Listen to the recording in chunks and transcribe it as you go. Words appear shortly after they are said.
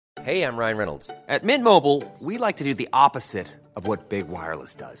Hey, I'm Ryan Reynolds. At Mint Mobile, we like to do the opposite of what Big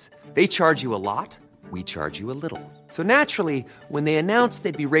Wireless does. They charge you a lot, we charge you a little. So naturally, when they announced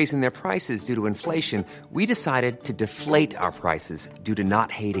they'd be raising their prices due to inflation, we decided to deflate our prices due to not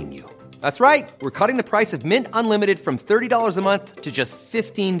hating you. That's right. We're cutting the price of Mint Unlimited from $30 a month to just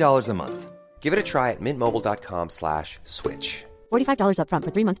 $15 a month. Give it a try at mintmobile.com/switch. $45 up front for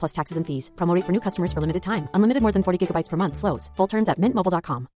 3 months plus taxes and fees. Promo rate for new customers for limited time. Unlimited more than 40 gigabytes per month. Slows full terms at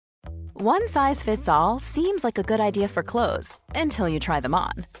mintmobile.com. One size fits all seems like a good idea for clothes until you try them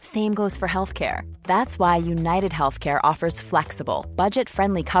on. Same goes for healthcare. That's why United Healthcare offers flexible,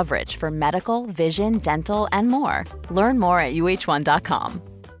 budget-friendly coverage for medical, vision, dental, and more. Learn more at uh1.com.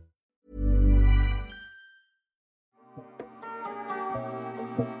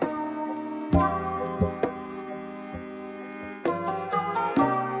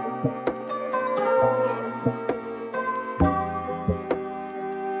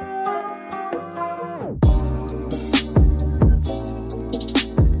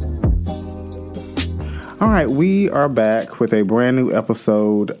 All right, we are back with a brand new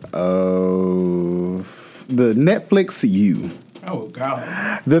episode of the Netflix You. Oh,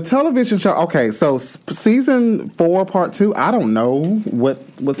 God. The television show. Okay, so season 4, part 2. I don't know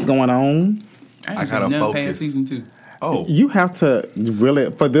what's going on. I gotta focus. Season 2. Oh, you have to really,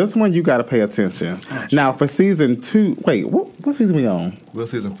 for this one, you got to pay attention. Oh, now, for season 2, wait, what season we on? Well,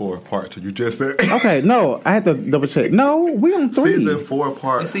 season 4, part 2. You just said. Okay, no, I had to double check. No, we on 3. Season 4,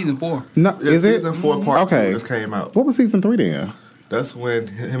 part. It's season 4. No, is it? Season 4, part 2 just came out. What was season 3 then? That's when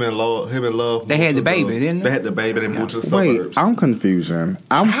him and Love. They had the baby, didn't they? They had the baby. They moved to the suburbs. Wait, I'm confusion.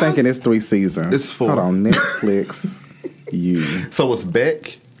 I'm thinking it's 3 seasons. It's 4. Hold on, Netflix. You. So it's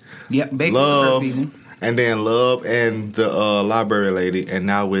Beck. Yep, Beck. Love. The first season. And then Love and the library lady, and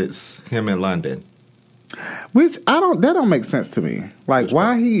now it's him in London. Which that don't make sense to me. Like,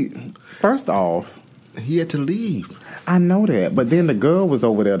 why he? First off, he had to leave. I know that, but then the girl was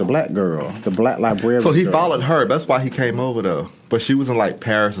over there, the black girl, the black librarian. So he followed her. That's why he came over though. But she was in like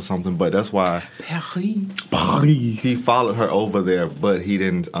Paris or something. But that's why Paris. He followed her over there, but he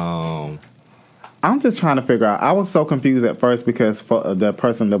didn't. I'm just trying to figure out. I was so confused at first because for the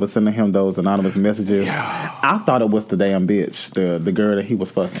person that was sending him those anonymous messages, I thought it was the damn bitch, the girl that he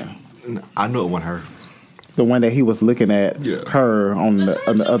was fucking. I knew it wasn't her. The one that he was looking at her on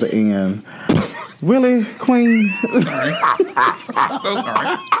the other end. Really, Queen? Sorry. I'm so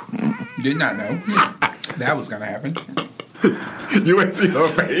sorry. Did not know that was gonna happen. You ain't see her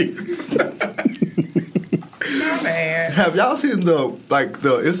face. Not bad. Have y'all seen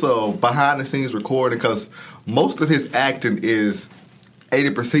it's a behind the scenes recording because most of his acting is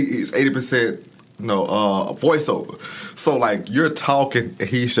 80% voiceover. So like you're talking and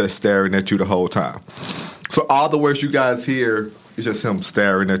he's just staring at you the whole time. So all the words you guys hear is just him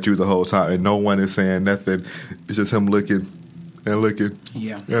staring at you the whole time and no one is saying nothing. It's just him looking and looking.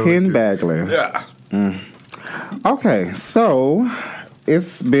 Yeah. Ken Bagley. Yeah. Okay, so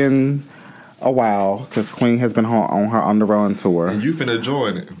it's been a while because Queen has been on her On the Run tour. And you finna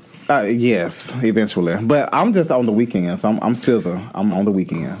join it. Yes, eventually. But I'm just on the weekends. I'm SZA. I'm on the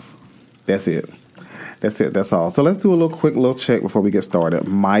weekends. That's it. That's all. So let's do a quick check before we get started.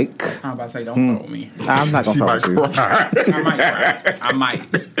 Mike. I'm about to say, don't start with me. I'm not going to start with you. I might cry. I might.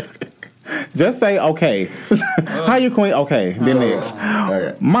 Just say okay. How you, Queen? Okay. Then next.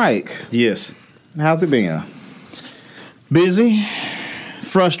 Okay. Mike. Yes. How's it been? Busy.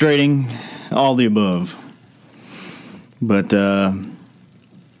 Frustrating. All the above. But I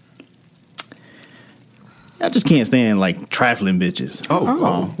just can't stand like trifling bitches.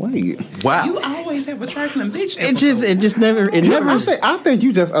 Oh, wait. Wow. You always have a trifling bitch It just never. I think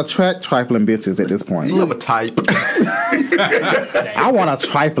you just attract trifling bitches at this point. You have a type. I want a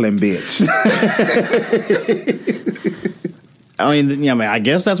trifling bitch. I mean, I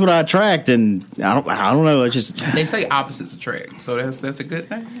guess that's what I attract, and I don't know. It's just they say opposites attract, so that's a good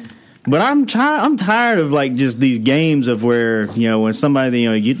thing. But I'm tired of like just these games of where when somebody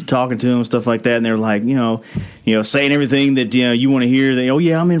you get talking to them stuff like that, and they're like saying everything that you want to hear. That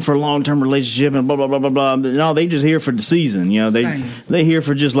I'm in for a long-term relationship and blah blah blah blah blah. No, they just here for the season. They here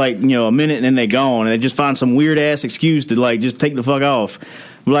for just like a minute and then they gone, and they just find some weird ass excuse to like just take the fuck off.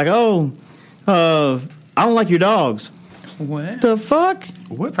 Like I don't like your dogs. What the fuck?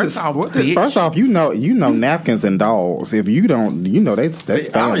 First off, napkins and dogs. If you don't,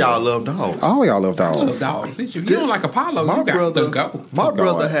 that's all y'all love dogs. All y'all love dogs. I love dogs. You don't like Apollo. You got to go. My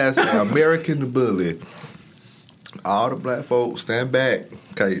brother has an American Bully. All the black folks stand back.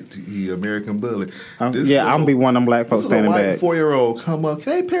 Okay, he American Bully. I'm gonna be one of them black folks standing back. 4-year-old come up.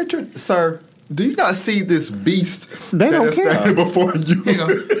 Hey, picture, sir. Do you not see this beast they don't care. standing before you? Here you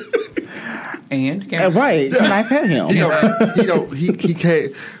go. And Right? Can I pet him? He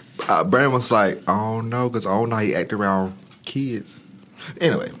can't. Brandon was like, I don't know, because I don't know how he act around kids.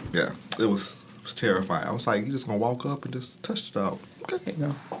 Anyway, yeah, it was terrifying. I was like, you just gonna walk up and just touch the dog? Okay. There you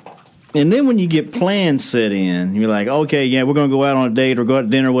go. And then when you get plans set in, you're like, okay, yeah, we're going to go out on a date or go out to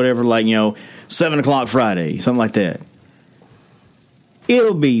dinner or whatever, like, 7 o'clock Friday, something like that.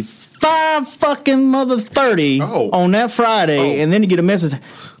 It'll be 5:30 on that Friday, and then you get a message,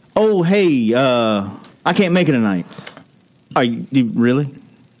 oh, hey, I can't make it tonight. Are you really?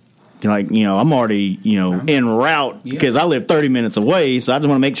 You're like, I'm already, en route because I live 30 minutes away, so I just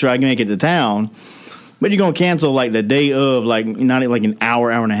want to make sure I can make it to town. But you're going to cancel, like, the day of, like, not like an hour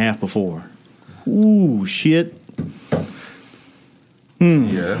and a half before. Ooh, shit.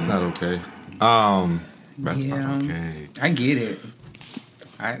 Yeah, that's not okay. That's not okay. I get it.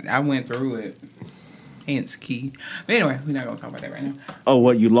 I went through it. Hence key. But anyway, we're not going to talk about that right now. Oh,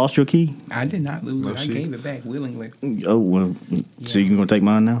 what, you lost your key? I did not lose it. I gave it back willingly. Oh, well, so you're going to take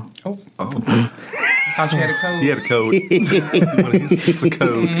mine now? Oh. Thought you had a code. He had a code. It's a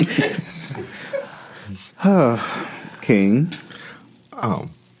code. King. I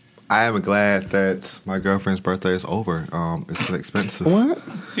am glad that my girlfriend's birthday is over. It's been expensive. What?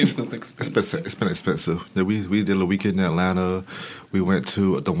 It was expensive. It's been expensive. We did a weekend in Atlanta. We went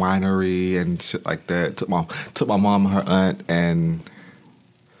to the winery and shit like that. Took my mom and her aunt, and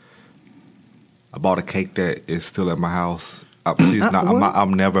I bought a cake that is still at my house.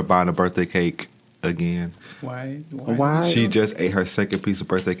 I'm never buying a birthday cake again. Why? She just ate her second piece of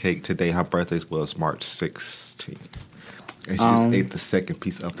birthday cake today. Her birthday was March 16th. And she just ate the second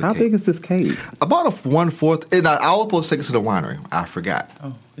piece of the cake. How big is this cake? About a 1/4. And I was supposed to take it to the winery. I forgot.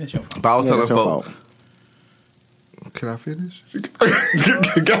 Oh, that's your fault. But I was telling fault. folks. Can I finish?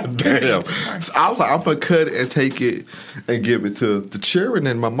 God damn. So I was like, I'm going to cut it and take it and give it to the children.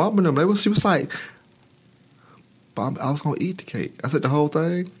 And my mom and them, she was like, I was going to eat the cake. I said the whole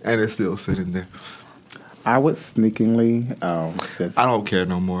thing. And it's still sitting there. I would sneakingly I don't care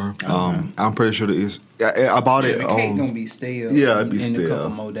no more. I'm pretty sure I bought it. The cake gonna be stale. Yeah, it'd be in stale. a couple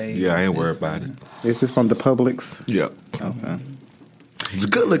more days. Yeah, I ain't worried about it. Is this from the Publix? Yeah. Okay. It's a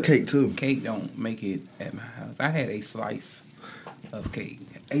good little cake too. Cake don't make it at my house. I had a slice of cake.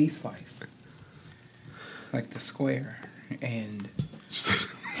 A slice. Like the square. And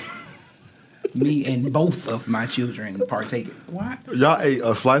me and both of my children partake. What? Y'all ate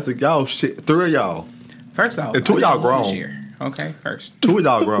a slice of y'all shit. 3 of y'all. First off, And 2 of y'all grown. Okay, first. 2 of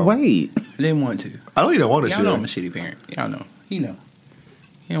y'all grown. Wait. I didn't want to. I don't even want to Y'all share. know I'm a shitty parent. Y'all know. He know.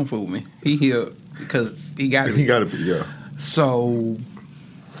 He don't fool with me. He here because he got He got to be, yeah. So,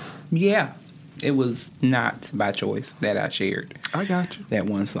 yeah, it was not by choice that I shared I got you. that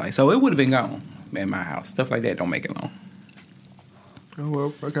one slice. So it would have been gone at my house. Stuff like that don't make it long. Oh,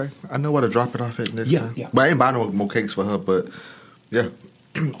 well, okay. I know where to drop it off at next time. Yeah. But I ain't buying no more cakes for her, but yeah.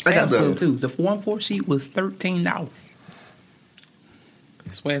 I got Sam's Club, the too. The 1-4 sheet was $13.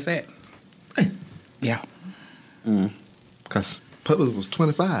 That's where it's at. Yeah. Because Publix was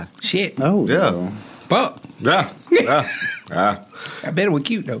 25. Shit. Oh, Yeah. no. Fuck. Yeah. I bet it was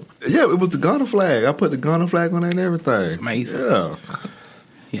cute, though. Yeah, it was the Ghana flag. I put the Ghana flag on there and everything. It's amazing. Yeah.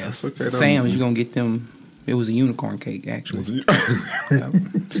 Yes. okay, though. Sam's, you're going to get them. It was a unicorn cake, actually. Yeah.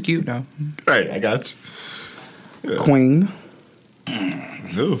 It's cute, though. Hey, I got you. Queen.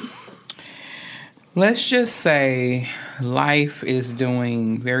 Ooh. Let's just say life is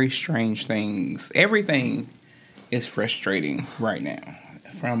doing very strange things. Everything is frustrating right now.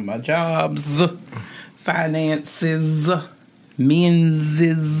 From my jobs, finances,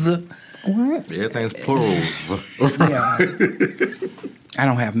 menses. What? Everything's plurals. Yeah. I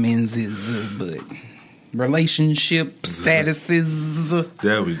don't have menses, but relationship statuses,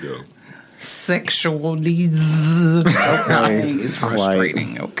 There we go. sexual needs. Everything is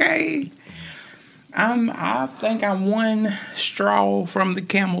frustrating, okay? I think I'm one straw from the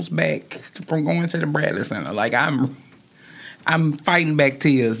camel's back from going to the Bradley Center. Like I'm fighting back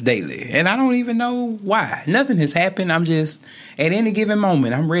tears daily, and I don't even know why. Nothing has happened. I'm just at any given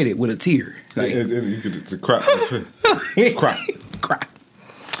moment I'm ready with a tear. Like You could cry. cry.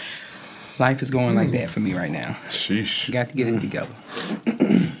 Life is going like that for me right now. Sheesh. Got to get it together.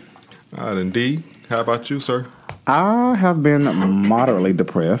 All right, indeed. How about you, sir? I have been moderately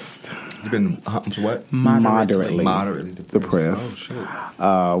depressed. You've been what? Moderately depressed.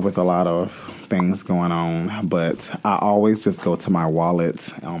 Oh, shit. With a lot of things going on. But I always just go to my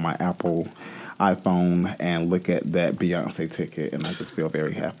wallet on my Apple iPhone and look at that Beyonce ticket, and I just feel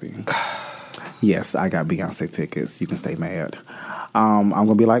very happy. Yes, I got Beyonce tickets. You can stay mad. I'm going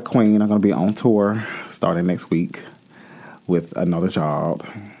to be like Queen. I'm going to be on tour starting next week with another job.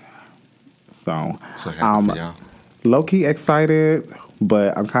 So happy for y'all. Low-key excited,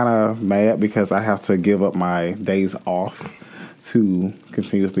 but I'm kind of mad because I have to give up my days off to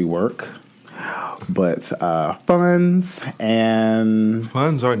continuously work. But funds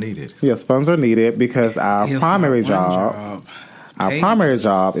are needed. Yes, funds are needed because our primary job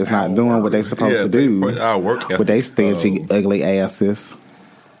is not doing what they're supposed to do. Our work ethic. With they stingy, ugly asses.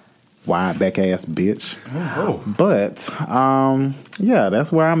 Wide back ass bitch. Oh. But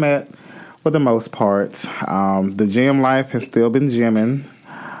that's where I'm at for the most part. The gym life has still been gymming.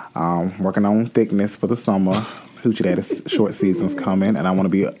 Working on thickness for the summer. Hoochie Daddy short season's coming, and I want to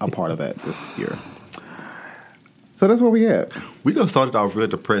be a part of that this year. So that's where we at. We done started off real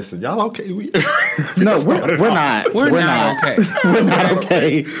depressing. Y'all okay? No, we're not. We're not okay. We're not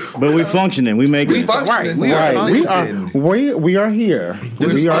okay. But we functioning. We make it. Right. We are here. We are here.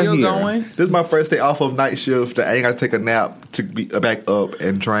 Going. This is my first day off of night shift. I ain't got to take a nap to be back up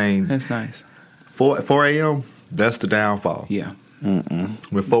and train. That's nice. 4 a.m., that's the downfall. Yeah.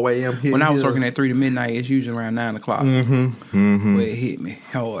 When 4 a.m. hit, when I was working at 3 to midnight, it's usually around 9 o'clock. Where it hit me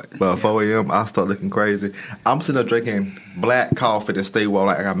hard. But 4 a.m., I start looking crazy. I'm sitting there drinking black coffee to stay well.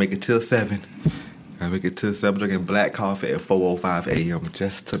 Like I gotta make it till 7. Drinking black coffee at 4:05 a.m.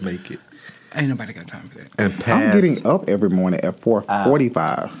 just to make it. Ain't nobody got time for that. And I'm getting up every morning at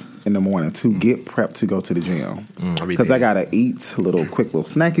 4:45 in the morning to get prepped to go to the gym because I gotta eat a quick little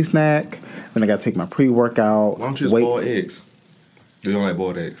snacky snack. Then I gotta take my pre-workout. Why don't you just boil eggs? You don't like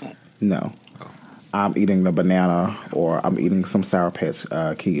boiled eggs? No. I'm eating the banana or I'm eating some Sour Patch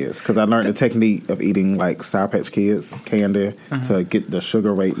Kids because I learned the technique of eating like Sour Patch Kids candy to get the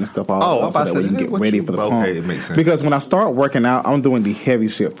sugar rate and stuff all so that way you can get ready for the pump. It makes sense. Because when I start working out, I'm doing the heavy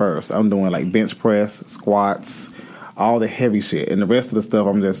shit first. I'm doing like bench press, squats, all the heavy shit. And the rest of the stuff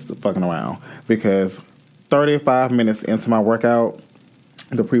I'm just fucking around because 35 minutes into my workout,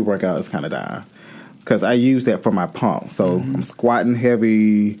 the pre-workout is kind of dying. Because I use that for my pump. So I'm squatting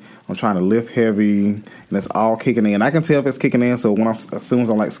heavy. I'm trying to lift heavy. And it's all kicking in. I can tell if it's kicking in. So as soon as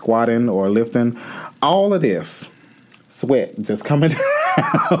I'm like squatting or lifting, all of this sweat just coming down.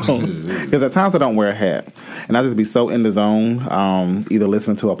 Because at times I don't wear a hat. And I just be so in the zone, either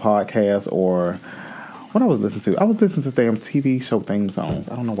listening to a podcast or... What I was listening to? I was listening to damn TV show theme songs.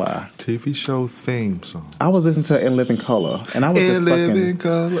 I don't know why. TV show theme song. I was listening to In Living Color, and I was In just Living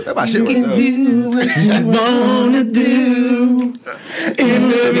Color. That's my shit. You can do what you wanna do in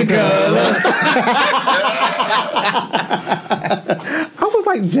living color. I was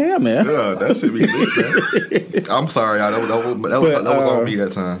like jamming. Yeah, that should be lit, man. I'm sorry, y'all. That was on me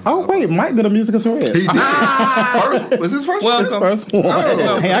that time. Oh wait, Mike did a musical Tourette's. He did. Was his first one? His first one.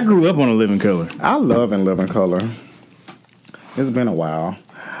 Oh. Hey, I grew up on A Living Color. I love In Living Color. It's been a while.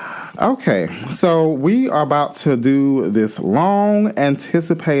 Okay, so we are about to do this long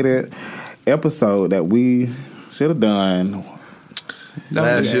anticipated episode that we should have done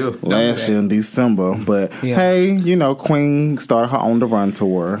last year in December. But hey, Queen started her on the run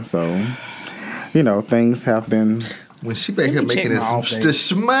tour, so things have been. When she back here making the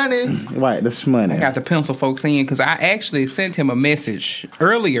shmoney. Right, the shmoney. I got to pencil folks in because I actually sent him a message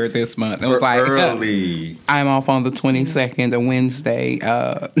earlier this month. It was like, I'm off on the 22nd, a Wednesday.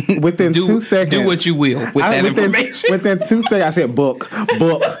 Within 2 seconds. Do what you will with that information. Within 2 seconds, I said, book.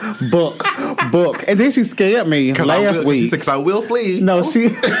 And then she scared me last week. She said, because I will flee. No, she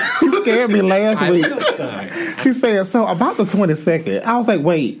scared me last week. She said, so about the 22nd. I was like,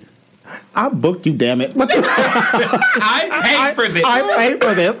 wait. I booked you, damn it. I paid for this. I paid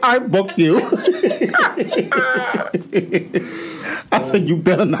for this. I booked you. I said, you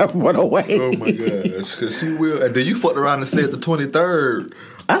better not run away. Oh, my gosh. Because she will. And then you fucked around and said the 23rd.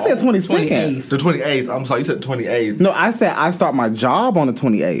 I said 22nd. The 28th. I'm sorry. You said 28th. No, I said I start my job on the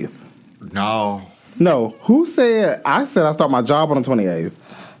 28th. No. Who said? I said I start my job on the 28th.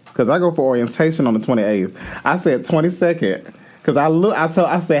 Because I go for orientation on the 28th. I said 22nd. Because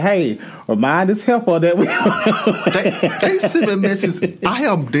I said, hey, remind this heifer that we... they sent me a message. I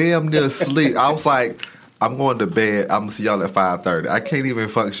am damn near asleep. I was like, I'm going to bed. I'm going to see y'all at 5:30. I can't even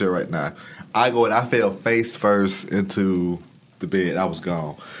function right now. I fell face first into the bed. I was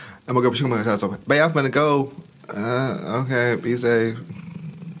gone. I'm going to go, babe, I'm finna go. Okay, be safe.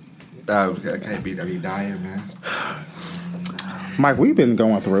 I can't be there. You dying, man. Mike, we've been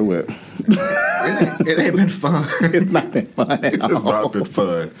going through it. It ain't been fun. It's not been fun at all. It's not been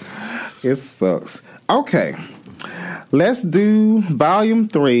fun. It sucks. Okay. Let's do volume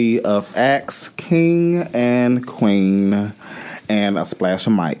 3 of Axe King and Queen and a splash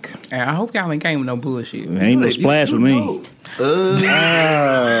of Mike. And I hope y'all ain't came with no bullshit. Ain't no splash with me. Full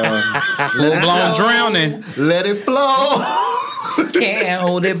blown drowning. Let it flow. Can't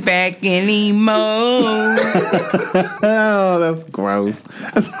hold it back anymore. Oh, that's gross.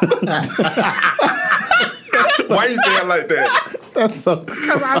 Why you saying like that? That's so.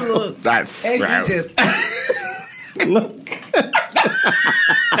 Because I look. That's And gross. you just.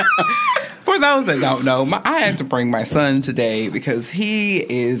 For those that don't know, I had to bring my son today because he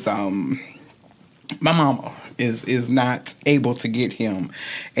is. My mama is not able to get him,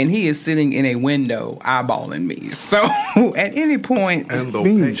 and he is sitting in a window eyeballing me. So at any point, And the,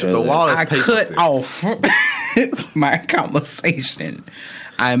 Being the wall is I paper cut thin. off my conversation.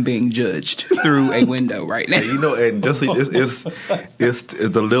 I'm being judged through a window right now. You know, and just it's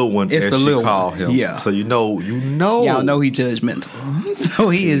the little one, It's as the she little call one, him. yeah. So you know, Y'all know he judgmental, so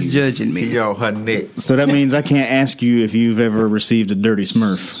he is judging me. he on her neck. So that means I can't ask you if you've ever received a dirty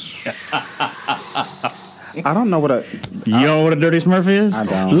Smurf. I don't know what a. You know what a dirty Smurf is? I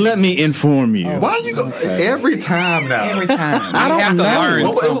don't. Let me inform you. Why do you go every time now? Every time I we don't have to know. learn.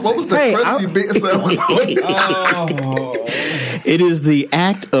 What was the Hey, crusty bits that was on It is the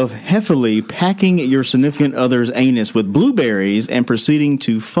act of heavily packing your significant other's anus with blueberries and proceeding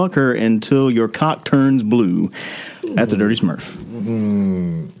to fuck her until your cock turns blue. That's a dirty Smurf.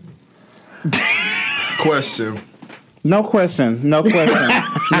 Question. No question. No question.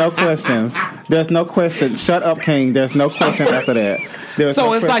 No questions. There's no question. Shut up, King. There's no question after that. There's So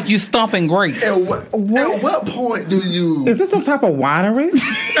no it's question. like you stomping grapes. At what point do you Is this some type of winery?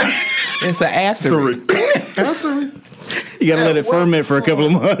 It's an asterisk. answer? You gotta let it ferment for a couple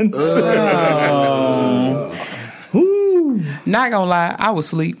of months. Not gonna lie, I was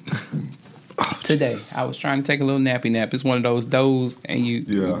asleep today. I was trying to take a little nappy nap. It's one of those doze, and you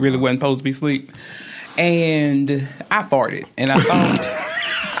Yeah. really wasn't supposed to be asleep. And I farted, and I thought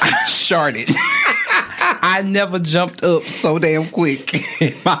I sharted. I never jumped up so damn quick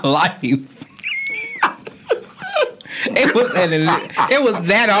in my life. It was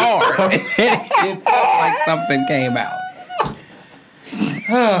that hard. It felt like something came out.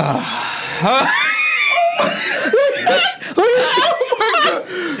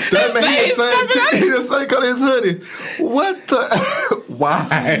 That man he just say cut his hoodie. What the?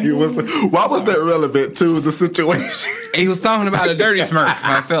 Why was that relevant to the situation? He was talking about a dirty Smurf.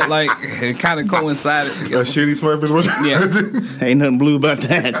 I felt like it kind of coincided. A shitty Smurf is what? Yeah. Ain't nothing blue about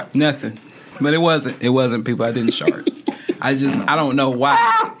that. Nothing. But it wasn't. It wasn't people. I didn't shart. I don't know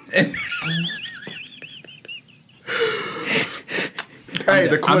why. Hey,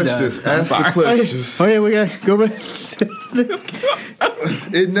 the I'm done. questions. I'm Ask the sorry. questions. Oh yeah, we gotta go back.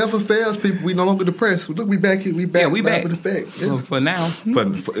 It never fails, people. We no longer depressed. Look, we back here. We back. Yeah, we back. In effect. Well, Yeah. for now. For,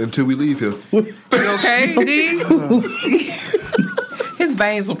 until we leave here. You okay, D? His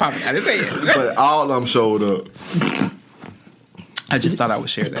veins were popping out his head. But all of them showed up. I just thought I would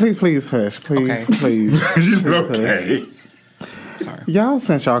share that. Please hush. Please, Okay. please. She's okay. Sorry. Y'all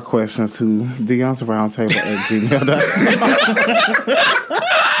sent y'all questions to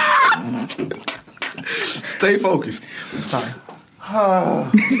DeonceRoundtable@gmail.com. Stay focused. Sorry. Oh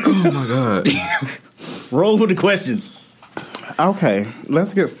my God. Roll with the questions. Okay,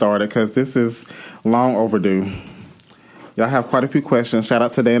 let's get started because this is long overdue. Y'all have quite a few questions. Shout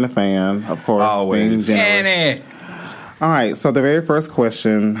out to Dan the Fan, of course. Always. Being generous. Annie. All right, so the very first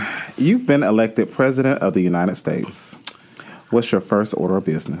question. You've been elected President of the United States. What's your first order of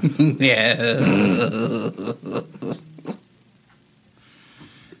business? Yeah.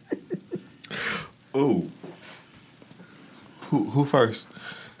 Ooh. Who first?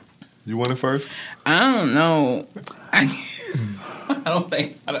 You want it first? I don't know. I don't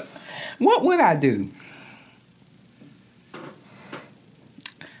think. What would I do?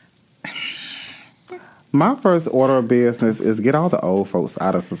 My first order of business is get all the old folks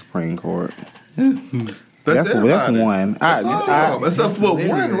out of the Supreme Court. That's everybody. one. That's all of them. Except for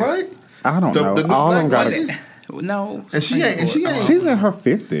one, right? I don't know. The All of them black got one. to. No. And she ain't. She's in her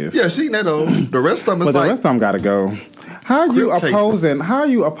 50s. Yeah, she ain't that old. The rest of them is But the like. rest of them got to go. How are you Crip cases. opposing? How are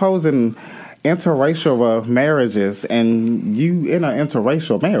you opposing interracial marriages and you in an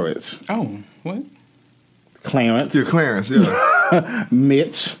interracial marriage? Oh, what? Clarence, Yeah, Clarence. Yeah.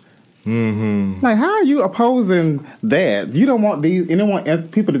 Mitch. Mm-hmm. Like, how are you opposing that? You don't want these. You don't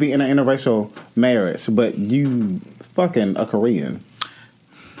want people to be in an interracial marriage, but you fucking a Korean,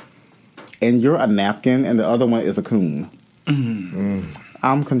 and you're a napkin, and the other one is a coon.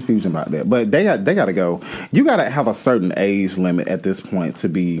 I'm confused about that, but they got to go. You got to have a certain age limit at this point to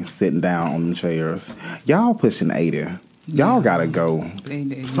be sitting down on the chairs. Y'all pushing 80. Y'all got to go.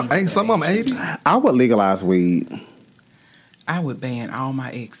 Ain't Some of them 80? I would legalize weed. I would ban all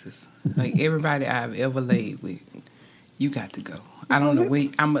my exes. Like everybody I've ever laid with. You got to go. I don't know.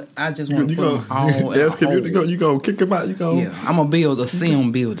 Wait, I just want to put them all in Ask him. hole. You go kick him out. You go. Yeah, I'm gonna build a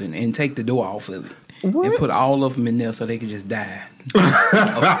sim building and take the door off of it and put all of them in there so they can just die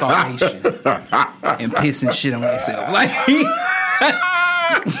of starvation and pissing shit on themselves. Like,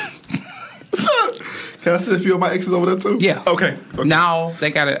 can I sit a few of my exes over there too? yeah. Okay. Now I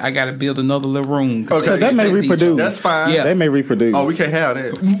gotta build another little room. Okay. That may reproduce. That's fine. Yeah. They may reproduce. Oh, we can't have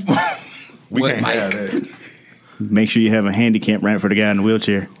that. We What, can't Mike? have that. Make sure you have a handicap ramp for the guy in the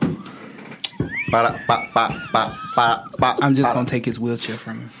wheelchair. I'm just gonna take his wheelchair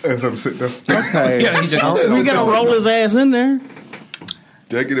from him. As I'm sitting there. Okay. Yeah, he just gonna sit We on gotta top. roll his ass in there.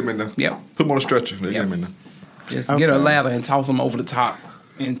 They get him in there. Yep. Put him on a stretcher. They get Yep. him in there. Just get a ladder and toss him over the top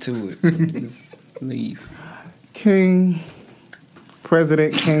into it. Just leave. King.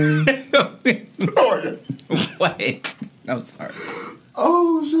 President King. What? I'm sorry.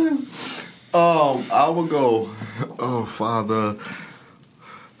 Oh shit. I will go. Oh Father,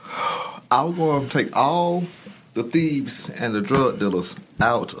 I will go and take all the thieves and the drug dealers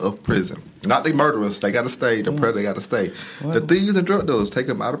out of prison. Not the murderers; they got to stay. The predator got to stay. The thieves and drug dealers, take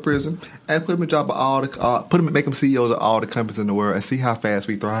them out of prison and put them in job of all the make them CEOs of all the companies in the world and see how fast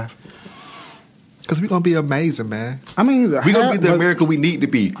we thrive. Because we're gonna be amazing, man. I mean, We're gonna be the America we need to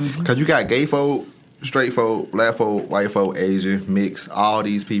be. Because you got gay folk, straight folk, black folk, white folk, Asian, mixed, all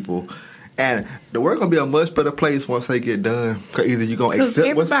these people. And the world gonna be a much better place once they get done. Because either you gonna Because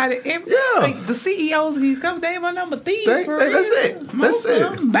accept like the CEOs of these companies, they ain't number thieves. That's for it. real. That's Most it.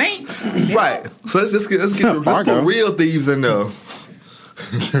 of them banks. Right. So let's put real thieves in there.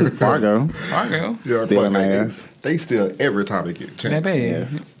 Fargo. Fargo. Yeah, Stealing ass. They steal every time they get a chance. That bad.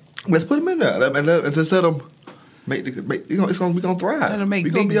 Let's put them in there and just let them make we're gonna thrive. Let them make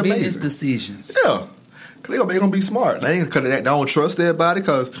we're gonna big be business amazing. decisions. Yeah. Cause they gonna be smart. They don't trust everybody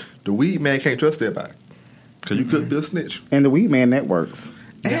because the weed man can't trust everybody. Cause you could be a snitch. And the Weed Man Networks.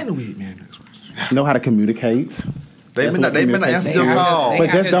 And the weed man Know how to communicate. They may not answer your They call. out But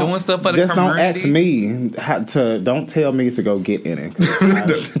here just don't doing stuff for the just don't ask community. me don't tell me to go get in it.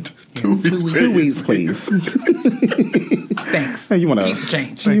 2 weeks. 2 weeks, please. Thanks. Hey, you want Keep the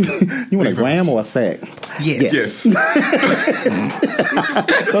change. you want a gram or a sack? Yes.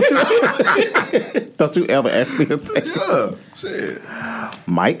 Don't you ever ask me a thing. Yeah. Shit.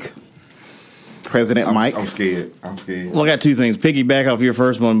 Mike, President Mike. I'm scared. Well, I got two things. Piggyback off your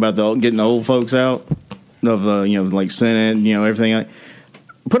first one about getting the old folks out of like Senate, everything.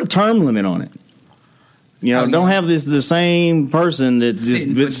 Put a term limit on it. Don't have the same person that's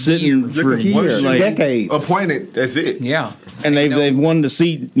just been sitting for years, like decades. Appointed. That's it. Yeah. and they've won the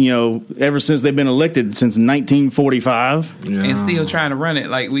seat, ever since they've been elected since 1945. And still trying to run it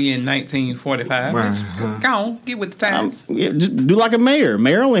like we in 1945. Go on, get with the times. Just do like a mayor.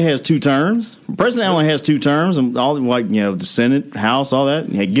 Mayor only has 2 terms. President only has 2 terms, and all the Senate, House, all that.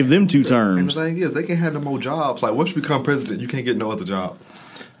 Yeah, give them 2 And the terms. thing is, they can't have no more jobs. Like once you become president, you can't get no other job.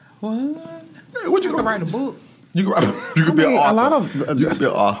 What? Yeah, what you I gonna could write a book. You could be an author. A lot of you could be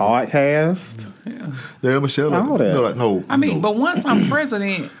an author. podcast. Yeah, Michelle. All that. No. I mean, but once I'm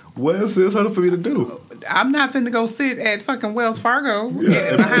president, What's this other for me to do? I'm not finna go sit at fucking Wells Fargo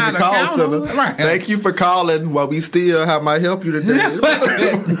Yeah, behind a call counter. center. Right. Thank you for calling. While we still have my help you today.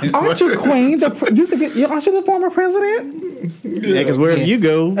 Aren't you queen? Aren't you the former president? Yeah, because wherever you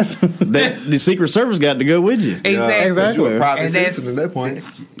go, the Secret Service got to go with you. Exactly. You're a private And citizen at that point.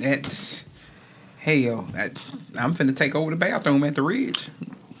 I'm finna take over the bathroom at the Ridge.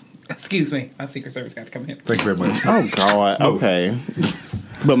 Excuse me, my Secret Service got to come in. Thank you very much. Oh God. Okay.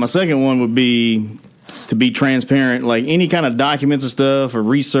 But my second one would be to be transparent, like any kind of documents and stuff or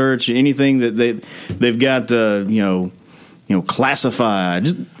research, anything that they've got, classified.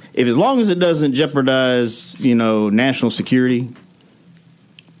 Just, as long as it doesn't jeopardize, national security,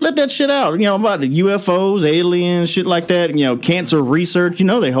 let that shit out. About the UFOs, aliens, shit like that. Cancer research.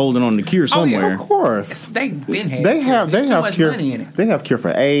 They holding on the cure somewhere. Of course. They've been had. They have There's too much cure. money in it. They have cure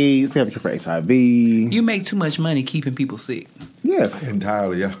for AIDS. They have cure for HIV. You make too much money keeping people sick. Yes,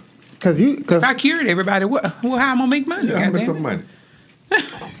 Entirely, yeah. because If I cured everybody, how am I gonna make money? Yeah, I'm goddamn? making some money.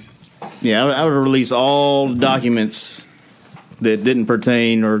 Yeah, I would release all documents that didn't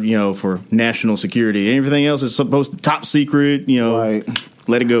pertain or, for national security. Everything else is supposed to top secret, Right.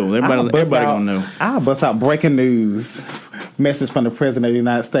 let it go. Everybody gonna know. I'll bust out breaking news. Message from the President of the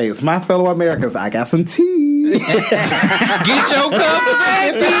United States. My fellow Americans, I got some tea. Get your cup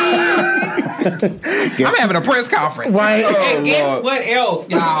of tea. I'm having a press conference. Right. And guess what else,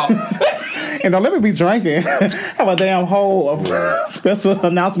 y'all? And don't let me be drinking. Have a damn whole special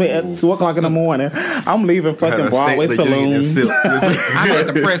announcement at 2:00 in the morning. I'm leaving fucking Broadway Saloon. I'm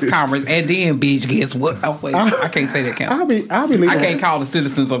at the press conference, and then, bitch, guess what? Oh, wait, I can't say that, Count. I'll be leaving. I can't call the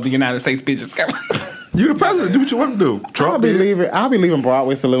citizens of the United States bitches. You the president. Do what you want to do. Trump I'll be leaving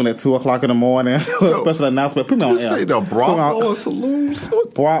Broadway Saloon at 2:00 in the morning. With a special announcement. Put me on air. Say the Broadway Saloon.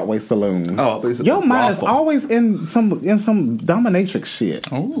 Broadway Saloon. Oh, your mind is always in some dominatrix shit.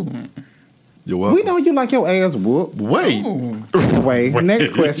 Oh. You're welcome. We know you like your ass whooped. Wait.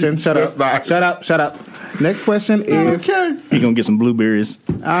 Next question. Shut up. Next question is... Okay. You gonna get some blueberries.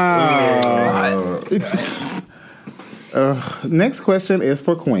 Next question is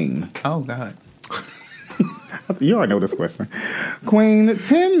for Queen. Oh, God. You already know this question. Queen,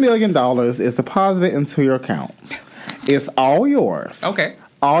 $10 million is deposited into your account. It's all yours. Okay.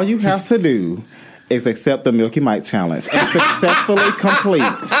 All you have to do is accept the Milky Mike challenge and successfully complete.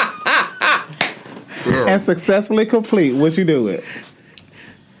 And successfully complete. Would you do it?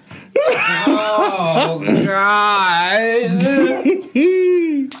 Oh, God.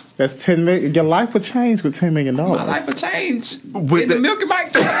 That's $10 million. Your life would change with $10 million. My life will change. With the Milky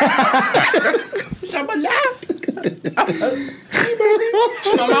Mike.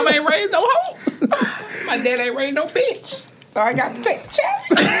 My mama ain't raised no hoe. My dad ain't raised no bitch. So I got to take the challenge.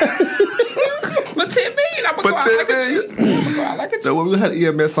 For $10 million, I'm going to go out like a So we had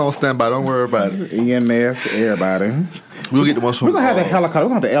EMS on standby. Don't worry about it. EMS, everybody. We'll get the ones from... We're going to have the helicopter.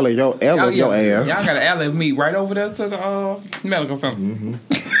 We're going to have to your ass. Y'all got to elevate me right over there to the medical center.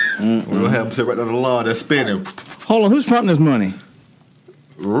 We're going to have them sit right on the lawn that's spinning. Hold on, who's fronting this money?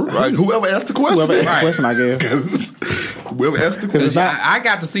 Right. Whoever asked the question. Whoever asked the question, I guess. Whoever asked the question. I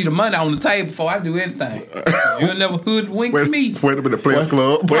got to see the money on the table before I do anything. You'll never hoodwink me. Wait a minute, Players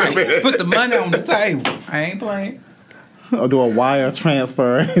Club. Right. Put the money on the table. I ain't playing. Or do a wire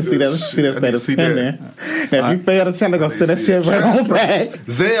transfer and see that status pending. If you fail the challenge, they're going to send that shit right on back.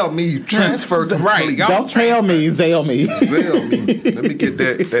 Zelle me, transfer complete. Right. Don't tell me, Zelle me. Zelle me. Let me get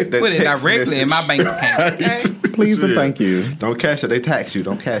that put it text directly in my bank account. Okay? Please and thank you. Don't cash it. They tax you.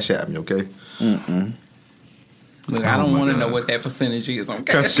 Don't cash at me, okay? Look, I don't want to know what that percentage is on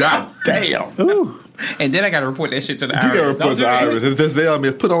cash. God damn. Ooh. And then I got to report that shit to the IRS. You got to report to the IRS. It's just Zelle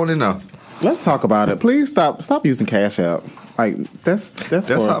me. Put on enough. Let's talk about it. Please stop using Cash App. Like that's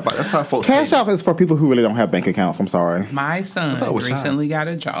how folks Cash App is for people who really don't have bank accounts. I'm sorry. My son recently got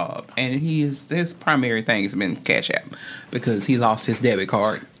a job, and his primary thing has been Cash App because he lost his debit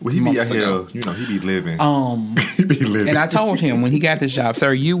card. Well, he be out here, he be living. He be living. And I told him when he got this job,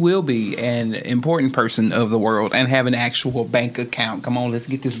 sir, you will be an important person of the world and have an actual bank account. Come on, let's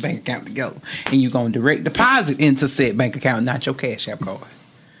get this bank account together, and you're gonna direct deposit into said bank account, not your Cash App card.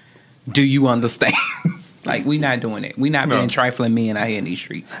 Do you understand? Like, we not doing it. We not being trifling men out here in these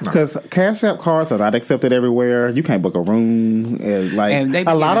streets. Because Cash App cards are not accepted everywhere. You can't book a room. And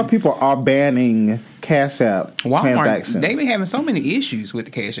a lot of people are banning Cash App transactions. They be having so many issues with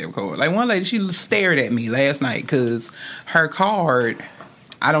the Cash App card. Like, one lady, she stared at me last night because her card,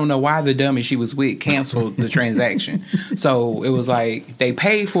 I don't know why the dummy she was with canceled the transaction. So it was like they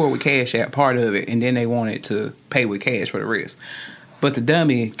paid for it with Cash App, part of it, and then they wanted to pay with cash for the rest. But the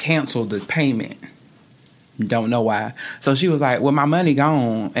dummy canceled the payment. Don't know why. So she was like, well, my money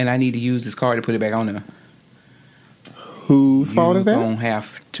gone, and I need to use this card to put it back on there. Whose fault is that? You don't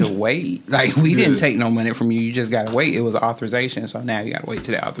have to wait. Like, we didn't take no money from you. You just got to wait. It was an authorization, so now you got to wait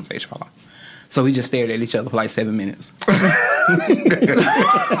till that authorization fall off. So we just stared at each other for like 7 minutes.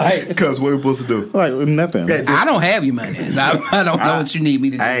 Because what are we supposed to do? Like, nothing. I don't have your money. I don't know what you need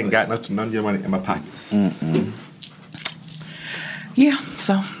me to do. I ain't got none of your money in my pockets. Yeah,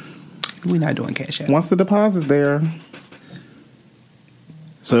 so we're not doing Cash App. Once the deposit's there.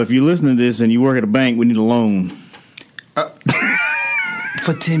 So if you listen to this and you work at a bank, we need a loan.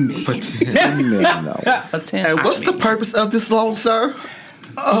 For $10 million. For $10 million. For $10 And what's the purpose of this loan, sir?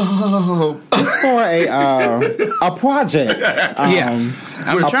 It's for a project. I'm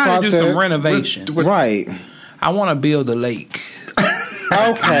trying to do some renovation. Right. I want to build a lake.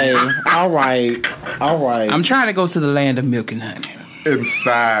 Okay. All right. I'm trying to go to the land of milk and honey.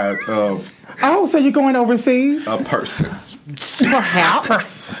 Inside of... Oh, so you're going overseas? A person.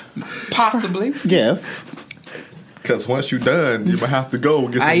 Perhaps. Possibly. Yes. Because once you're done, you might have to go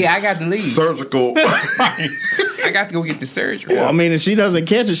get some I got to leave. Surgical. I got to go get the surgery. Well, I mean, if she doesn't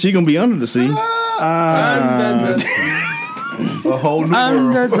catch it, she's going to be under the sea. Under the sea. A whole new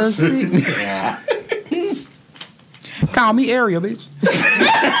Under world. the sea. Call me Ariel, bitch.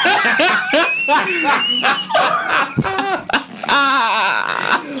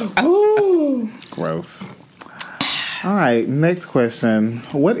 Ooh, gross. All right, next question.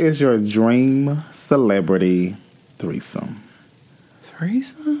 What is your dream celebrity threesome?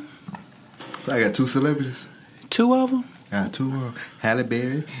 Threesome? I got 2 celebrities. 2 of them? I got 2 of them. Halle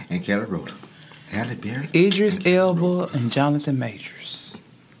Berry and Kelly Rowland. Halle Berry. Idris Elba and Jonathan Majors.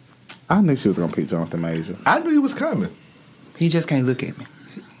 I knew she was going to pick Jonathan Majors. I knew he was coming. He just can't look at me.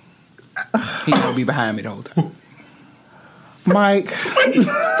 He's going to be behind me the whole time. Mike,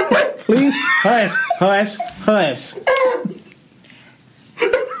 please hush, hush, hush.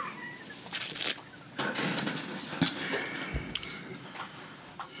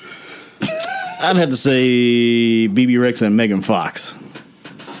 I'd have to say BB Rex and Megan Fox.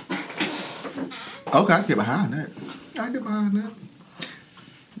 Okay, I get behind that.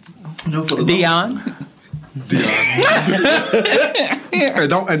 No, for the Dion.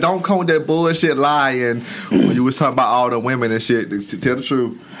 and don't come with that bullshit lying when you was talking about all the women and shit. Tell the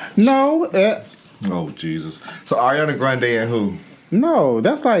truth. No, Oh Jesus! So Ariana Grande and who? no,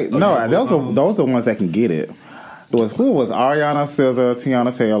 that's like those are ones that can get it. Who was Ariana, SZA,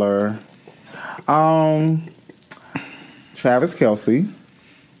 Tiana Taylor, Travis Kelce,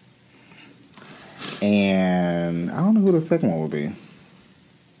 and I don't know who the second one would be.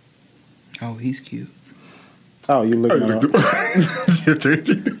 Oh, he's cute. Oh, you looking it up?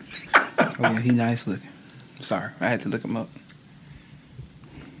 Oh, yeah, he nice looking. Sorry, I had to look him up.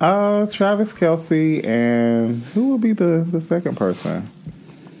 Travis Kelce, and who will be the second person?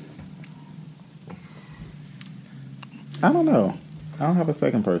 I don't know. I don't have a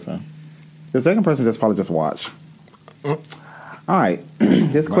second person. The second person just probably just watch. All right.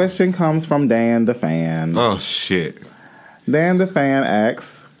 This question comes from Dan the Fan. Oh shit! Dan the Fan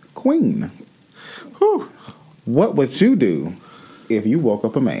asks, Queen, what would you do if you woke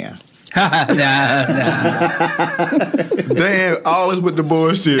up a man? Damn, always with the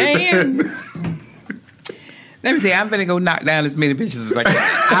bullshit. Damn. Let me see. I'm finna go knock down as many bitches as I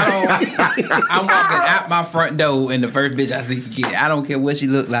can. I'm walking out my front door, and the first bitch I see get it. I don't care what she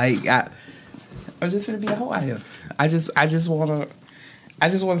look like. I'm just finna be a hoe out here. I just wanna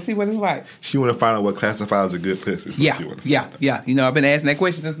see what it's like. She want to find out what classifies as a good pussy. So Yeah. You know, I've been asking that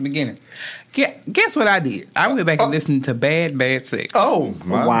question since the beginning. Guess what I did? I went back and listened to Bad Sex. Oh,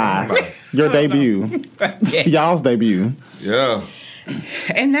 Why? Your debut. Yeah. Y'all's debut. Yeah.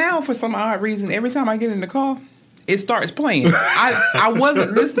 And now, for some odd reason, every time I get in the car, it starts playing. I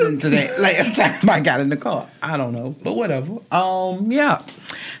wasn't listening to that last time I got in the car. I don't know, but whatever. Yeah,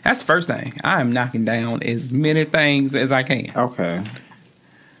 that's the first thing. I am knocking down as many things as I can. Okay.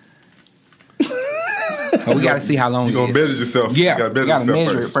 But we got to see how long. You gonna measure yourself? Yeah, you gotta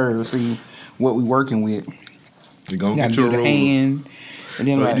measure it first to see what we working with. You gonna You get gotta your do the rule. hand, and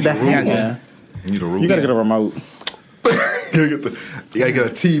then like The hand. You need a rule. You gotta get a remote. You gotta get a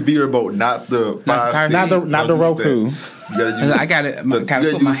TV remote, not the fire stick. Not the Roku. You gotta use I gotta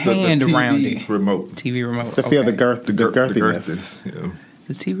put my hand around it. Remote. TV remote To feel the girth. girthiness. Yeah.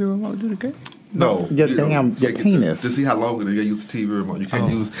 The TV remote do the girth. No, Your penis. To see how long it is, you use the TV remote. You can't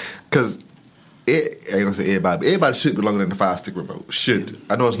use because it. I ain't gonna say everybody, but everybody should be longer than the fire stick remote. Should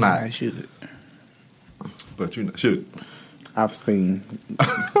I know it's not, I should. but you know, should. I've seen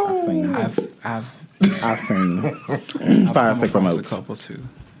I've seen fire come stick across remotes. a couple too.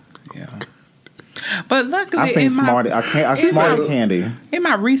 Yeah. But luckily, I've seen Smarty Candy. in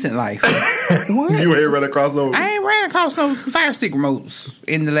my recent life, You ain't run across those. I ain't ran across some fire stick remotes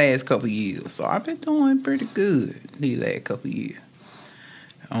in the last couple of years. So I've been doing pretty good these last couple of years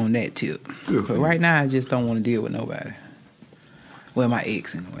on that tip. Good. But right now, I just don't want to deal with nobody. Well, my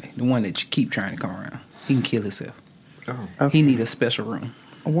ex anyway, the one that you keep trying to come around. He can kill himself. Oh, He need a special room,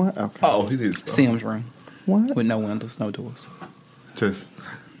 What? Okay. oh he needs Sims room, What? with no windows, no doors. just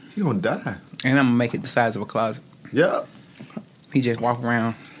he gonna die. And I'm gonna make it the size of a closet. Yeah, He just walk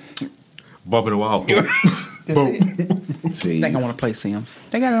around. bumping the wall. That's Boom. it. Think I want to play Sims.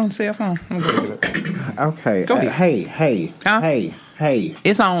 They got it on the cell phone. I'm gonna go get it. Okay. Go ahead. Hey. Huh? Hey.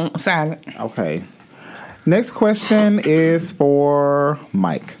 It's on silent. Okay. Next question is for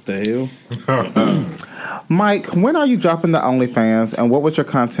Mike. The hell? Mike, when are you dropping the OnlyFans, and what would your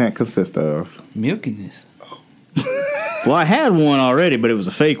content consist of? Milkiness. Well, I had one already, but it was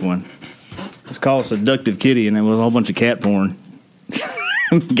a fake one. It's called Seductive Kitty, and it was a whole bunch of cat porn.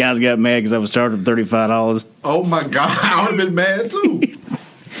 Guys got mad because I was charging them $35. Oh my god, I would have been mad too.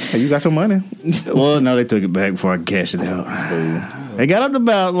 Hey, you got your money. Well, no, they took it back before I could cash it out. They got up to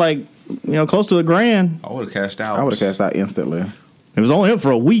about close to $1,000. I would have cashed out. I would have cashed out instantly. It was only up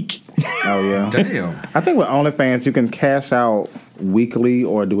for a week. Oh, yeah. Damn. I think with OnlyFans, you can cash out weekly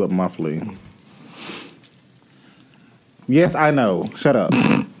or do it monthly. Yes, I know. Shut up.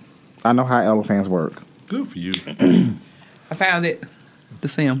 I know how OnlyFans work. Good for you. I found it. The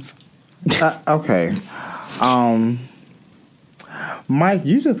Sims. Okay. Mike,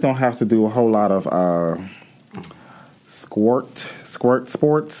 you just gonna have to do a whole lot of squirt sports.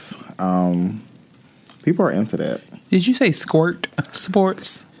 People are into that. Did you say squirt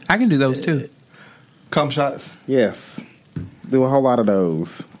sports? I can do those too. Cum shots? Yes. Do a whole lot of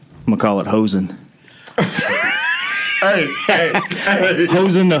those. I'm gonna call it hosing. Hey.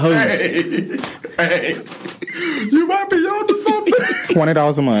 Hosing the hose. Hey. You might be on to something.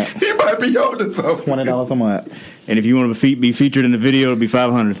 $20 a month. You might be on to something. $20 a month. And if you want to be featured in the video, it'll be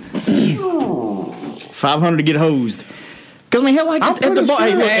 $500. $500 to get hosed. Because I mean, hell, like at the bar,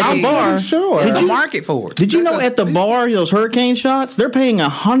 Hey, bar. Sure. There's a market for it. Did you know at the bar those hurricane shots? They're paying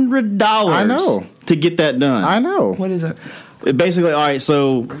 $100. I know. To get that done. I know. What is it? Basically, all right.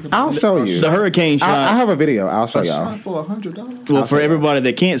 So I'll show you. the hurricane shot. I have a video. I'll show A y'all. shot for $100? Well, for everybody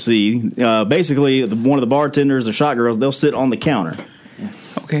that can't see, basically, one of the bartenders or shot girls, they'll sit on the counter.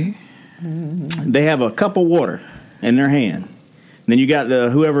 Okay. They have a cup of water in their hand. And then you got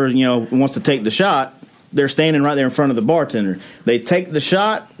whoever wants to take the shot. They're standing right there in front of the bartender. They take the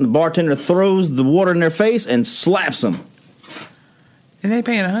shot. The bartender throws the water in their face and slaps them. And they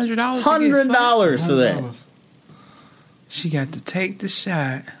paying $100? $100 for that. She got to take the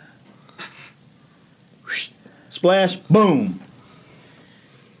shot. Splash, boom.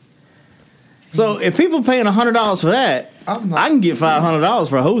 So if people paying $100 for that, I can get $500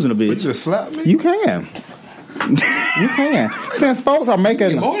 for hosing a You bitch. just slap me? You can. You can. Since folks are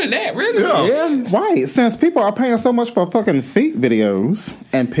making... More than that, really? Yeah. Right. Since people are paying so much for fucking feet videos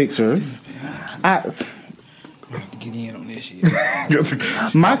and pictures... Get in on this shit.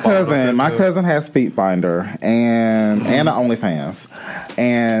 My cousin has Feet Finder and an OnlyFans,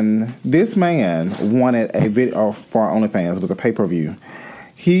 and this man wanted a video for OnlyFans. It was a pay-per-view.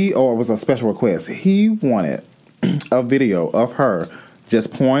 It was a special request. He wanted a video of her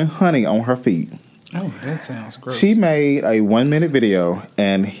just pouring honey on her feet. Oh, that sounds gross. She made a 1-minute video,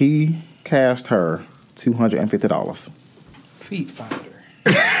 and he cashed her $250. Feet Finder.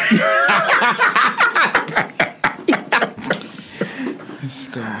 Let's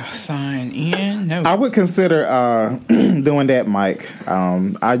go sign in. No. I would consider doing that, Mike.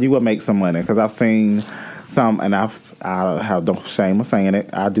 You would make some money because I've seen some, and I have no shame of saying it.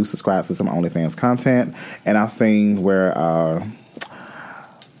 I do subscribe to some OnlyFans content, and I've seen where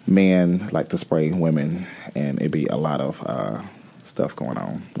men like to spray women, and it'd be a lot of stuff going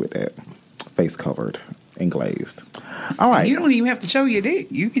on with that, face covered and glazed. All right, You don't even have to show your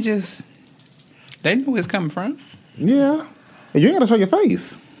dick. You can just... They know where it's coming from. yeah, you ain't gotta show your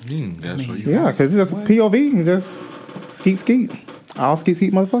face. That's what you Yeah, because it's just POV and just skeet. All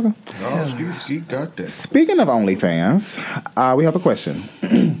skeet motherfucker. Oh, ski got that. Speaking of OnlyFans, we have a question.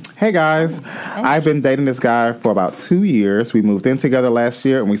 Hey guys, I've been dating this guy for about 2 years. We moved in together last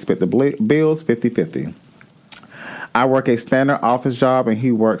year and we split the bills 50-50. I work a standard office job and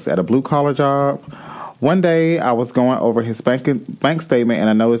he works at a blue collar job. One day I was going over his bank statement and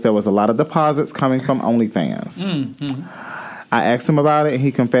I noticed there was a lot of deposits coming from OnlyFans. Mm-hmm. I asked him about it, and he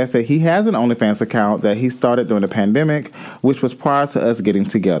confessed that he has an OnlyFans account that he started during the pandemic, which was prior to us getting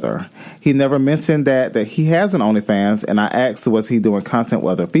together. He never mentioned that he has an OnlyFans, and I asked, was he doing content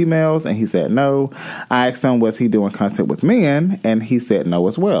with other females, and he said no. I asked him, was he doing content with men, and he said no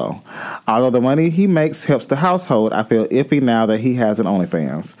as well. Although the money he makes helps the household, I feel iffy now that he has an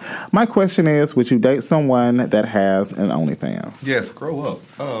OnlyFans. My question is, would you date someone that has an OnlyFans? Yes, grow up.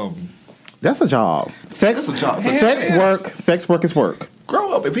 That's a job. Sex work is work.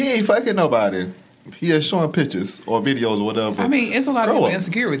 Grow up. If he ain't fucking nobody, he is showing pictures or videos or whatever. I mean, it's a lot of Grow people up.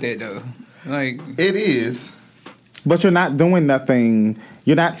 insecure with that, though. Like, It is. But you're not doing nothing.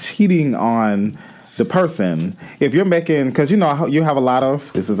 You're not cheating on the person. If you're making, because you know you have a lot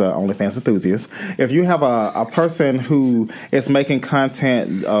of, this is an OnlyFans enthusiast, if you have a person who is making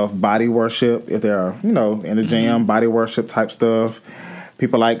content of body worship, if they're, in the gym, body worship type stuff,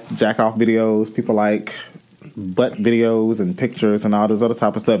 people like jack off videos, people like butt videos and pictures and all this other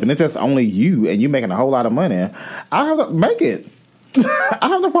type of stuff, and it's just only you and you making a whole lot of money, I have to make it. I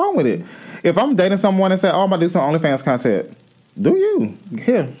have no problem with it. If I'm dating someone and say, oh, I'm going to do some OnlyFans content, do you?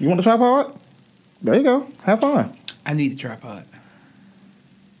 Here, you want a tripod? There you go. Have fun. I need a tripod.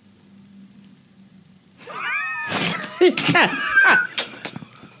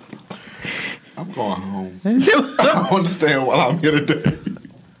 I'm going home. I don't understand why I'm here today.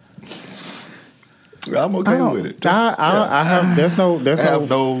 I'm okay with it. I have. There's no. I have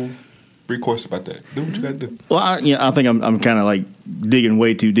no recourse about that. Do what you got to do. Well, I think I'm kind of like digging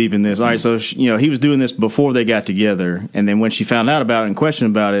way too deep in this. All right, so he was doing this before they got together, and then when she found out about it and questioned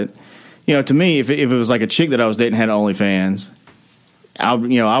about it, to me, if it was like a chick that I was dating had OnlyFans, I would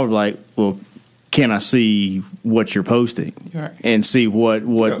be like, well, can I see what you're posting and see what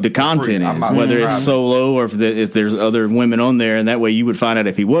the content is, whether it's solo or if there's other women on there, and that way you would find out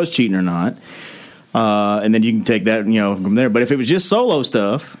if he was cheating or not, and then you can take that from there. But if it was just solo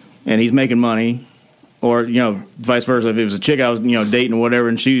stuff and he's making money, or vice versa, if it was a chick I was dating or whatever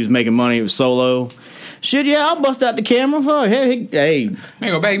and she was making money, it was solo. Shit, yeah, I'll bust out the camera for hey. There you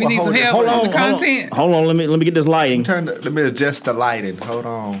go, baby. You need some help with the content. Hold on, let me get this lighting. Let me adjust the lighting. Hold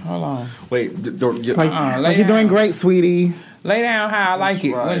on. Wait, like you're doing great, sweetie. Lay down how I like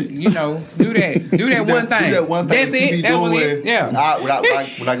it. Right. Do that. Do that one thing. Do that one thing. That's it. That was it. Yeah.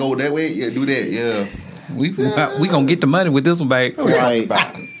 When I go that way, yeah, do that. Yeah. We gonna get the money with this one, babe. Right.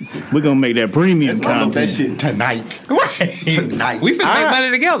 We're gonna make that premium content. That shit tonight. Right. Tonight. We finna make money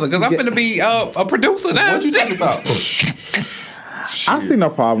together because I'm finna be a producer now. What you talking about? I see no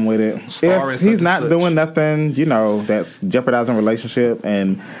problem with it. If he's not doing nothing, that's jeopardizing relationship,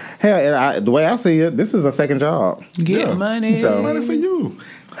 and hell, the way I see it, this is a second job. Get money. So, money for you.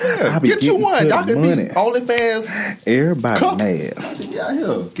 Yeah, get you one. Y'all can be OnlyFans. Everybody mad.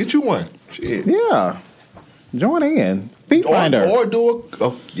 Yeah, get you one. Shit. Yeah. Join in. Feet finder. Or do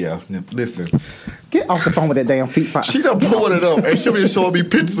listen. Get off the phone with that damn feet finder. She done pulled it up and she been showing me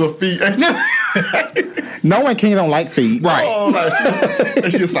pictures of feet. No one don't like feet. Right. Oh,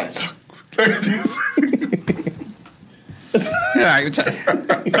 like, she's like,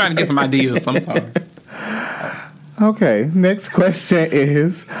 trying to get some ideas. I'm sorry. Okay, next question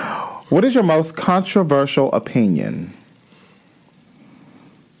is, what is your most controversial opinion?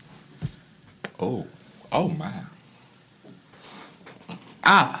 Oh my.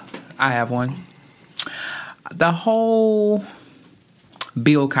 I have one. The whole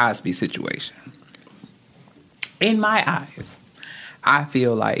Bill Cosby situation. In my eyes, I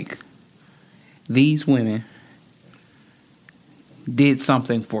feel like these women did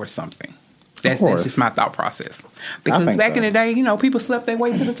something for something. That's just my thought process. Because back in the day, people slept their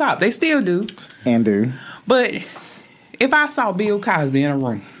way to the top. They still do. And do. But if I saw Bill Cosby in a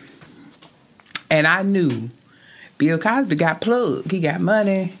room and I knew Bill Cosby got plugged, he got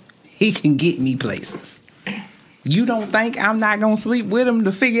money, he can get me places. You don't think I'm not going to sleep with him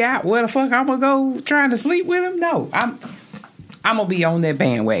to figure out where the fuck I'm going to go trying to sleep with him? No, I'm going to be on that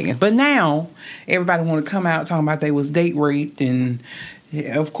bandwagon. But now, everybody want to come out talking about they was date raped, and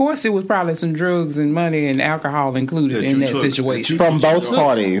of course it was probably some drugs and money and alcohol included in that situation. From both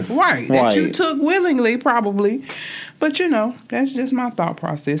parties. Right. That you took willingly, probably. But, that's just my thought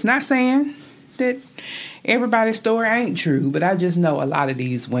process. Not saying that everybody's story ain't true, but I just know a lot of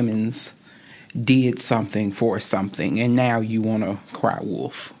these women's did something for something, and now you want to cry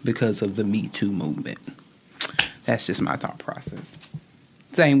wolf because of the Me Too movement. That's just my thought process.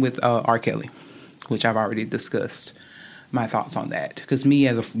 Same with R. Kelly, which I've already discussed my thoughts on that. Because me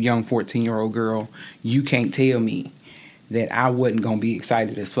as a young 14-year-old girl, you can't tell me that I wasn't going to be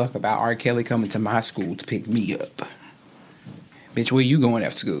excited as fuck about R. Kelly coming to my school to pick me up. Bitch, where you going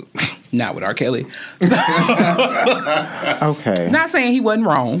after school? Not with R. Kelly. Okay. Not saying he wasn't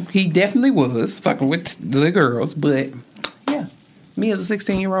wrong. He definitely was fucking with the girls. But, yeah, me as a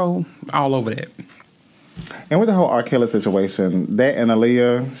 16-year-old, all over that. And with the whole R. Kelly situation, that and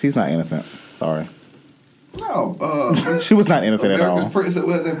Aaliyah, she's not innocent. Sorry. No. She was not innocent at all.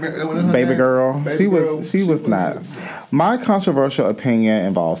 Baby girl. She was not. My controversial opinion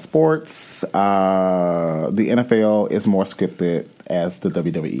involves sports. The NFL is more scripted as the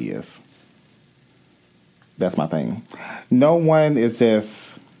WWE is. That's my thing. No one is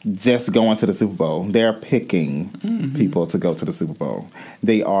just going to the Super Bowl. They're picking people to go to the Super Bowl.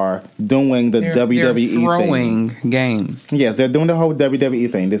 They are doing the WWE they're throwing thing. Games. Yes, they're doing the whole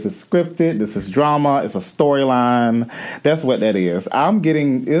WWE thing. This is scripted. This is drama. It's a storyline. That's what that is.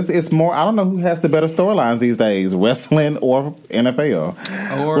 It's more, I don't know who has the better storylines these days, wrestling or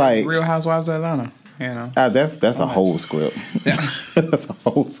NFL. Or Real Housewives of Atlanta. That's a whole script. Yeah. That's a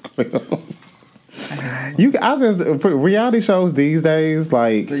whole script. Reality shows these days,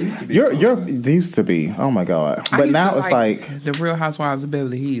 like they used to be. Oh my god! But now it's like the Real Housewives of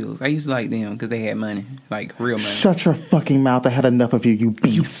Beverly Hills. I used to like them because they had money, like real money. Shut your fucking mouth! I had enough of you, you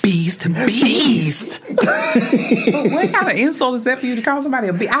beast. You beast. What kind of insult is that for you to call somebody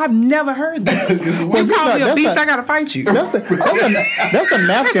a beast? I've never heard that. When you call me a beast, I gotta fight you. That's a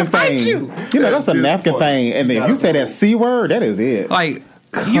napkin thing. That's a napkin thing. And if you say that C word, that is it. Like.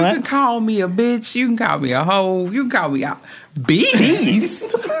 You can call me a bitch. You can call me a hoe. You can call me a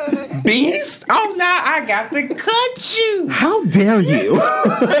beast. Beast? Oh, now I got to cut you. How dare you?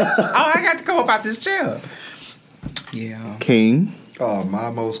 I got to go about this chair. Yeah. King. My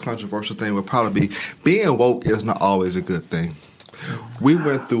most controversial thing would probably be being woke is not always a good thing. We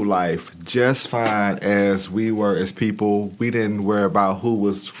went through life just fine as we were as people. We didn't worry about who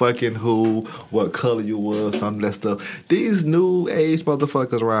was fucking who, what color you was, some of that stuff. These new age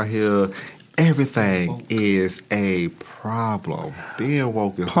motherfuckers around here, everything is a problem. Being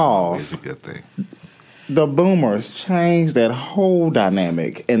woke is always a good thing. The boomers changed that whole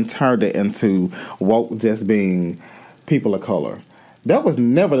dynamic and turned it into woke just being people of color. That was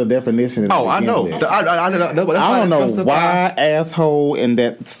never the definition. I know. I don't know why asshole in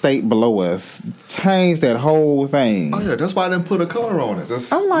that state below us changed that whole thing. Oh yeah, that's why I didn't put a color on it.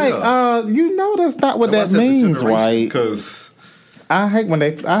 I'm like, that's not what that means, right? Because I hate when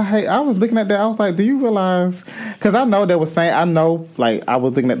I was looking at that. I was like, do you realize? Because I know they were saying. I know, like, I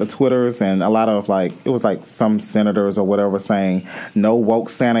was looking at the Twitters and a lot of it was like some senators or whatever saying no woke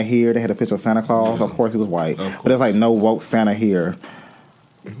Santa here. They had a picture of Santa Claus. Mm-hmm. Of course, he was white, but it's like no woke Santa here.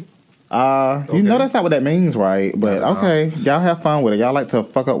 You know that's not what that means, right? But okay, y'all have fun with it. Y'all like to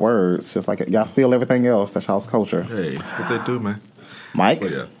fuck up words, just like y'all steal everything else. That's y'all's culture. Hey, that's what they do, man. Mike.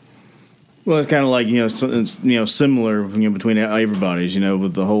 Well, yeah. Well, it's kind of like similar between everybody's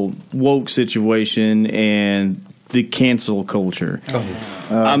with the whole woke situation and the cancel culture.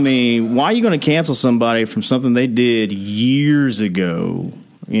 I mean, why are you going to cancel somebody from something they did years ago?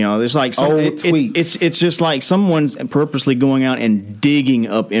 There's like tweets. It's just like someone's purposely going out and digging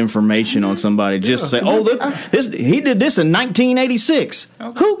up information on somebody just to say, he did this in 1986.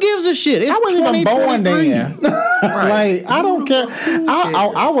 Okay. Who gives a shit? It's I wasn't even born then. Like, I don't care.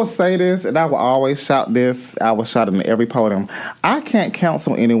 I will say this, and I will always shout this. I will shout it in every podium. I can't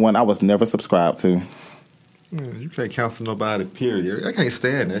counsel anyone I was never subscribed to. You can't counsel nobody, period. I can't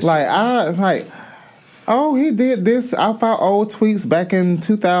stand that shit. Oh, he did this. I found old tweets back in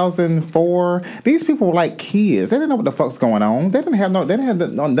 2004. These people were like kids. They didn't know what the fuck's going on. They didn't have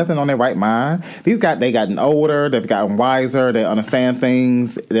nothing on their right mind. They gotten older. They've gotten wiser. They understand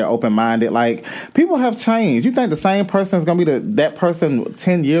things. They're open minded. Like, people have changed. You think the same person is gonna be that person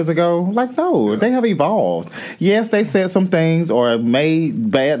 10 years ago? Like, no, they have evolved. Yes, they said some things or made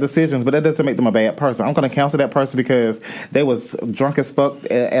bad decisions, but that doesn't make them a bad person. I'm gonna counsel that person because they was drunk as fuck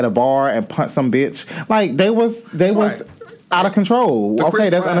at a bar and punched some bitch. Like, they was out of control. Okay,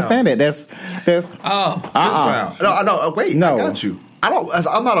 let's understand it. That's Chris Brown. No, wait, I got you.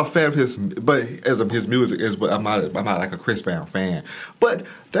 I'm not a fan of his, but his music is. But I'm not like a Chris Brown fan. But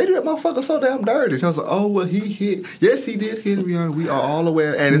they do that motherfucker so damn dirty. So I was like, oh well, he hit. Yes, he did hit Rihanna. We are all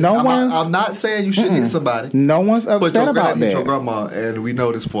aware. And I'm not saying you should hit somebody. No one's upset about that. Hit your grandma, and we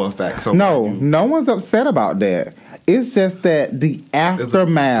know this for a fact. So no one's upset about that. It's just that the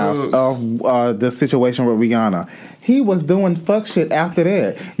aftermath of the situation with Rihanna, he was doing fuck shit after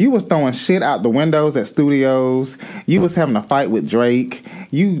that. You was throwing shit out the windows at studios. You was having a fight with Drake.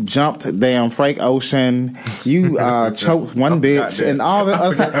 You jumped damn Frank Ocean. You choked one bitch and all that.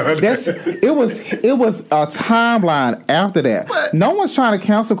 It was a timeline after that. But no one's trying to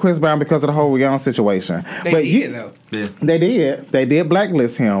cancel Chris Brown because of the whole Rihanna situation. They did though. Yeah. They did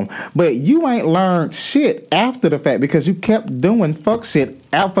blacklist him, but you ain't learned shit after the fact because you kept doing fuck shit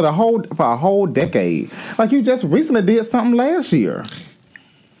for a whole decade. Like, you just recently did something last year.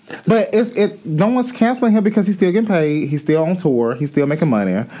 But no one's canceling him because he's still getting paid. He's still on tour. He's still making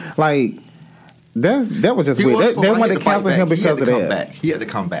money. Like, that was just weird. They wanted to cancel him because of that. He had to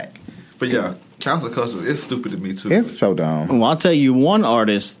come back. But yeah, cancel culture is stupid to me too. It's so dumb. Well, I'll tell you one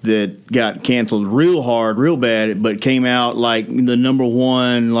artist that got canceled real hard, real bad, but came out like the number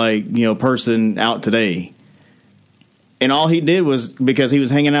one person out today. And all he did was because he was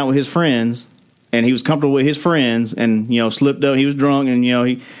hanging out with his friends and he was comfortable with his friends and slipped up. He was drunk and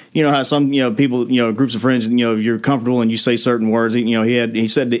he how some people groups of friends you're comfortable and you say certain words. He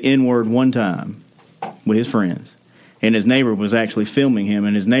said the N-word one time with his friends. And his neighbor was actually filming him,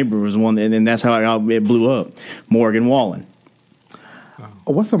 and his neighbor was the one, and that's how it blew up. Morgan Wallen.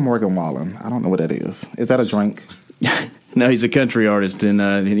 What's a Morgan Wallen? I don't know what that is. Is that a drink? No, he's a country artist, and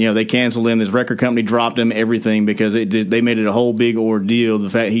they canceled him. His record company dropped him, everything, because they made it a whole big ordeal.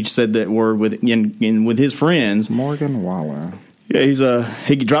 The fact he said that word with his friends. Morgan Wallen. Yeah,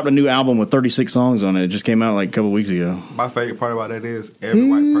 he dropped a new album with 36 songs on it. It just came out like a couple weeks ago. My favorite part about that is every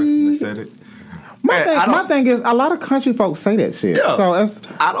white person that said it. My thing is, a lot of country folks say that shit. Yeah. So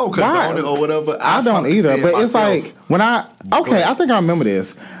I don't condone it or whatever. I don't either. But it's like, I think I remember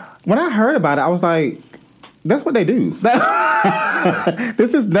this. When I heard about it, I was like, that's what they do.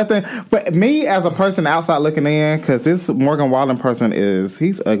 This is nothing. But me as a person outside looking in, because this Morgan Wallen person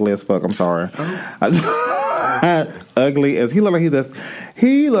he's ugly as fuck. I'm sorry. Ugly as he look like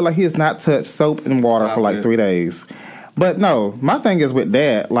he has not touched soap and water for like 3 days. But no, my thing is with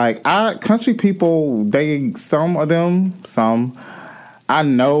that. Like, country people, some of them, I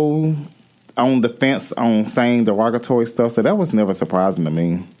know on the fence on saying derogatory stuff, so that was never surprising to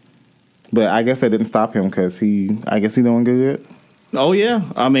me. But I guess that didn't stop him because I guess he doing good. Oh yeah,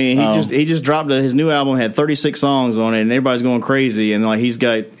 I mean he just dropped his new album, had 36 songs on it, and everybody's going crazy. And like he's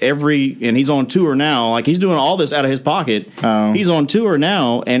got and he's on tour now. Like he's doing all this out of his pocket. He's on tour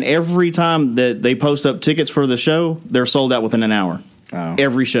now, and every time that they post up tickets for the show, they're sold out within an hour.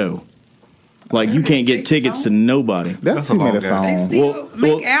 Every show, like you can't get tickets to nobody. That's too many songs. They still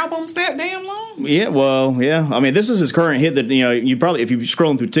make albums that damn long. Yeah, well, yeah. I mean, this is his current hit that you probably, if you're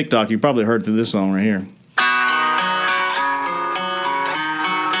scrolling through TikTok, you probably heard through this song right here.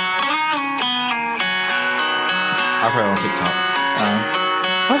 I've heard it on TikTok.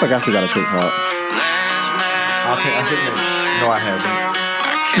 I forgot you got a TikTok. I think no, I haven't.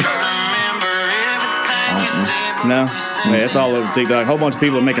 No, it's all over TikTok. A whole bunch of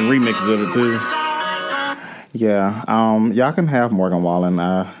people are making remixes of it too. Yeah, y'all can have Morgan Wallen.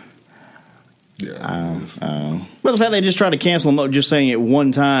 But the fact they just tried to cancel him, just saying it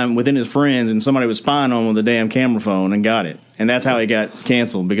one time within his friends, and somebody was spying on him with a damn camera phone and got it, and that's how he got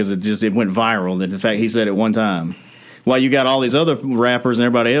canceled because it went viral. That the fact he said it one time, while you got all these other rappers and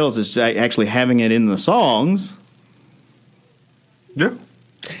everybody else is actually having it in the songs. Yeah.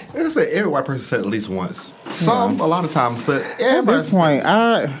 Like I said, every white person said it at least once. Some, a lot of times, but at this point,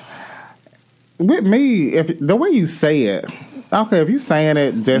 with me, if the way you say it, okay, if you saying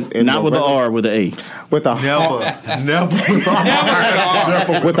it just in not with the R, with the A, with a never with the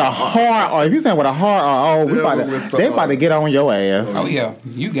R, with a hard R. If you saying with a hard R, they about to get on your ass. Oh yeah,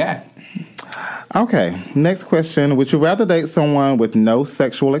 you got it. Okay, next question. Would you rather date someone with no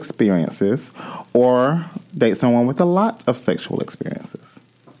sexual experiences or date someone with a lot of sexual experiences?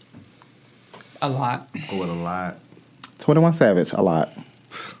 A lot. With a lot. 21 Savage, a lot.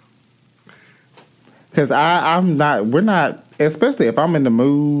 Because we're not, especially if I'm in the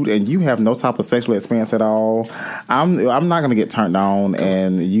mood and you have no type of sexual experience at all, I'm not going to get turned on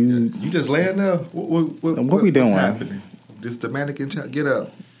and you just laying there? What we doing? What's happening? Just the mannequin, get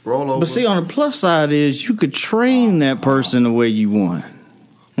up. Roll over. But see, on the plus side is you could train that person the way you want.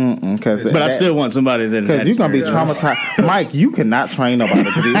 But I still want somebody that because you're gonna be traumatized. Mike, you cannot train nobody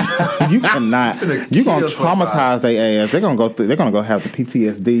to do this. You cannot. You're gonna traumatize their ass. They're gonna go through. They're gonna go have the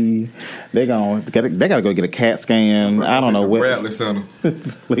PTSD. They gotta go get a CAT scan. I don't know what.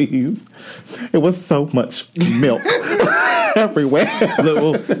 Please, it was so much milk everywhere.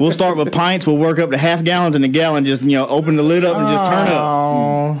 Look, we'll start with pints. We'll work up to half gallons and a gallon. Just open the lid up and just turn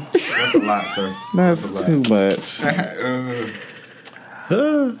up. That's a lot, sir. That's too much.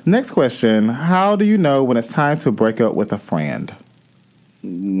 Next question. How do you know when it's time to break up with a friend?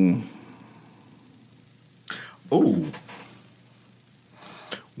 Ooh.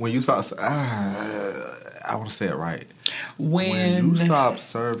 When you start... I want to say it right. When you stop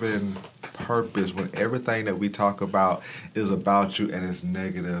serving purpose, when everything that we talk about is about you and it's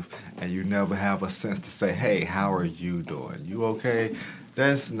negative, and you never have a sense to say, hey, how are you doing? You okay?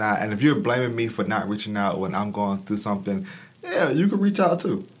 That's not... And if you're blaming me for not reaching out when I'm going through something... Yeah, you can reach out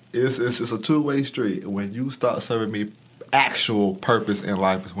too. It's a two-way street. When you start serving me actual purpose in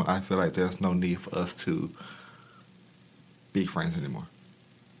life is when I feel like there's no need for us to be friends anymore.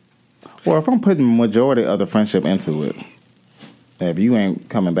 Well, if I'm putting majority of the friendship into it, if you ain't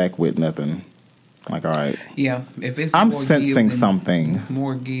coming back with nothing, like, all right. Yeah, if it's I'm more sensing give something.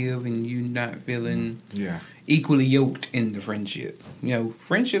 More give and you not feeling equally yoked in the friendship.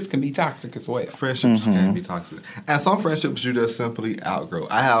 Friendships can be toxic as well. Friendships can be toxic. And some friendships you just simply outgrow.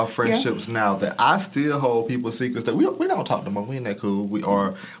 I have friendships now that I still hold people's secrets that we don't talk no more. We ain't that cool.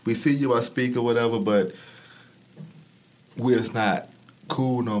 We see you or speak or whatever, but we're just not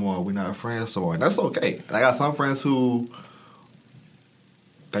cool no more. We're not friends no more. And that's okay. And I got some friends who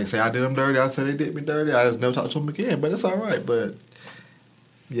they say I did them dirty. I say they did me dirty. I just never talk to them again. But it's all right. But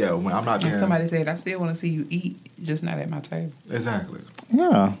yeah, when I'm not being... Somebody said, I still want to see you eat, just not at my table. Exactly.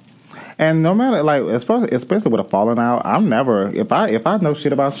 Yeah. And no matter, like, especially with a falling out, I'm never... If I know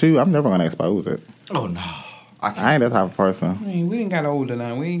shit about you, I'm never going to expose it. Oh, no. I ain't that type of person. I mean, we ain't got older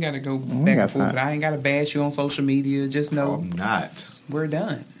now. We ain't got to go back and forth. I ain't got to bash you on social media. Just know... I'm not. We're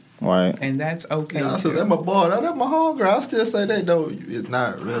done. Right. And that's okay. Yeah, I said, that's my boy. That's my homegirl. I still say that, though. It's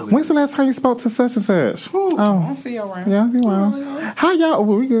not really. When's the last time you spoke to such and such? Oh, I see y'all around. Yeah, I see you around. How y'all?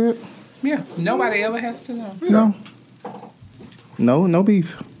 We good. Yeah. Nobody ever has to know. No. No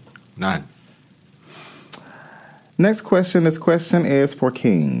beef. None. Next question. This question is for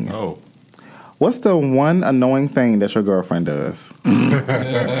King. Oh. What's the one annoying thing that your girlfriend does?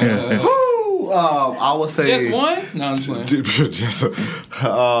 I would say Just one? No, I'm just one.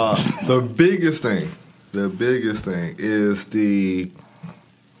 The biggest thing is the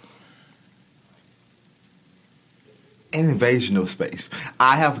invasion of space.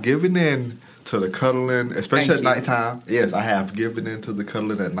 I have given in to the cuddling, especially at nighttime. Yes, I have given in to the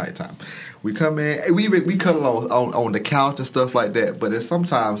cuddling at nighttime. We come in, we cuddle on the couch and stuff like that. But it's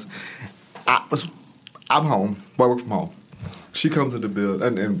sometimes I'm home, I work from home. She comes in the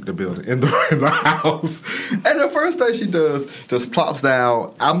building, in the house, and the first thing she does just plops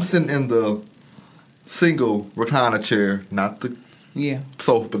down. I'm sitting in the single recliner chair, not the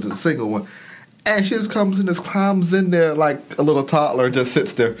sofa, but the single one. And she just comes and just climbs in there like a little toddler and just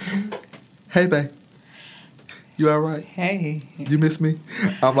sits there. Hey, babe. You all right? Hey. You miss me?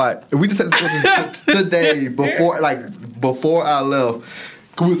 I'm like, we just had this today before I left.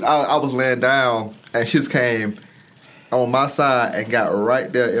 I was laying down and she just came on my side and got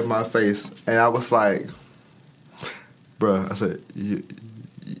right there in my face. And I was like, bruh, I said,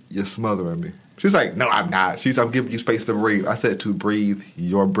 you're smothering me. She was like, no, I'm not. She said, I'm giving you space to breathe. I said, to breathe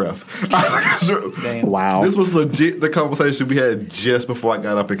your breath. Damn. Wow. This was legit the conversation we had just before I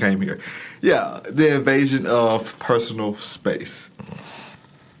got up and came here. Yeah, the invasion of personal space.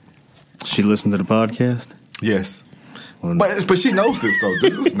 She listened to the podcast? Yes. But she knows this, though.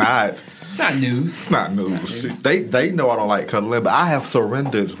 This is not... It's not news. It's not news. They know I don't like cuddling, but I have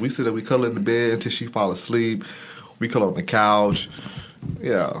surrendered. We sit there, we cuddle in the bed until she fall asleep. We cuddle on the couch.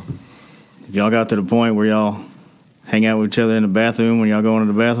 Yeah. Y'all got to the point where y'all hang out with each other in the bathroom when y'all go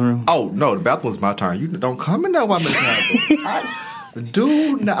into the bathroom? Oh, no, the bathroom's my turn. You don't come in there while I'm in the bathroom.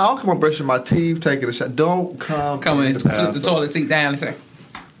 Dude, now I'll come on brushing my teeth, taking a shot. Don't come in, the flip the toilet seat down and say,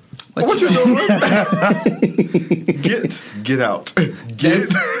 What you doing? Get out.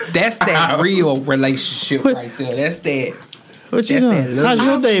 That's that real relationship right there. That's that. What you doing? How's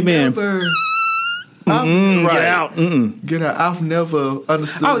your day been? Right. Get out. Get out. I've never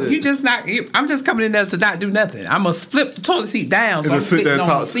understood. Oh, you just not. I'm just coming in there to not do nothing. I must flip the toilet seat down. So And I'm just sit there sitting and on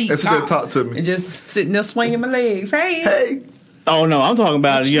talk. the seat And sit there and top talk to me. and just sitting there swinging my legs. Hey. Oh, no, I'm talking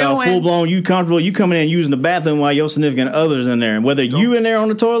about, What you doing? full blown, you comfortable, you coming in using the bathroom while your significant other's in there. And whether you in there on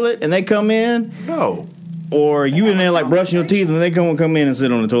the toilet and they come in, No. or you in there like brushing your teeth and they come in and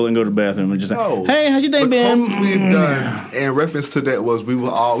sit on the toilet and go to the bathroom and just No. say, hey, how's your day The been? closest we've done in reference to that was we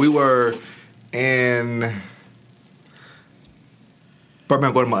were in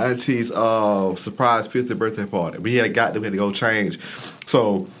Birmingham going to my auntie's surprise 50th birthday party. We had to go change.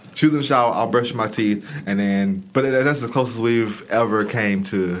 So she was in the shower, I'm brushing my teeth, and then that's the closest we've ever came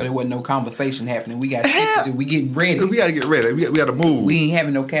to. But there wasn't no conversation happening. We got shit to do. We getting ready. We got to get ready. We got to move. We ain't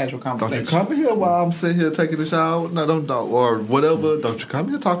having no casual Don't conversation. you come here while I'm sitting here taking a shower? No, don't. Or whatever. Don't you come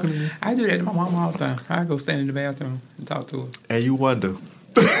here talking to me. I do that to my mom all the time. I go stand in the bathroom and talk to her. And you wonder.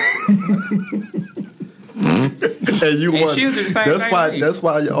 And you And wonder. she'll do the same thing to me. That's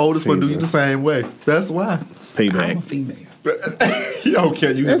why your oldest one do you the same way. That's why. I'm a Payback. female. You don't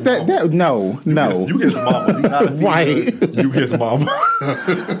care. You his mama. No. You his mama. You not a female. Right. You his mama.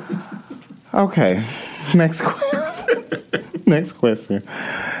 Okay. Next question.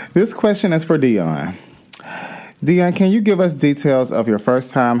 This question is for Dion. Dion, can you give us details of your first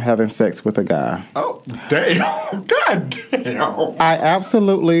time having sex with a guy? Oh, damn. God damn. I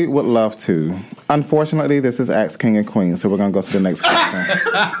absolutely would love to. Unfortunately, this is Ask King and Queen, so we're going to go to the next question.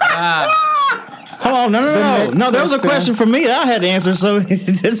 Hold on, no. next No, there was a question. question for me that I had to answer, so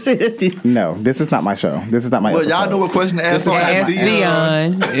No, this is not my show. This is not my Well, episode. y'all know what question to ask. So Ask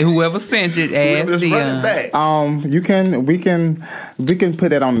Dion. Whoever sent it, ask Let's run it Dion. back. We can put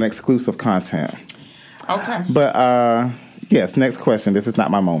that on an exclusive content. Okay. But yes, next question. This is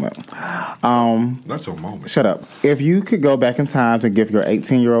not my moment. Not your moment. Shut up. If you could go back in time to give your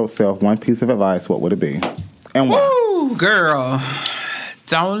 18-year-old self one piece of advice, what would it be? And why? Woo, girl.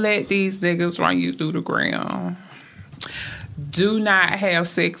 Don't let these niggas run you through the ground. Do not have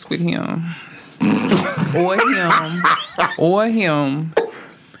sex with him. or him.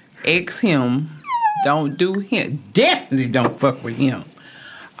 Ex him. Don't do him. Definitely don't fuck with him.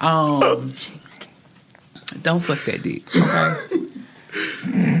 Don't suck that dick,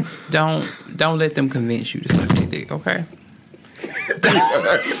 okay? Don't let them convince you to suck that dick, okay?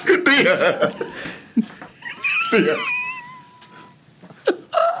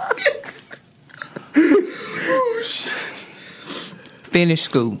 Oh, shit. Finish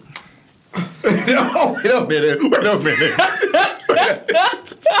school. Oh, wait a minute.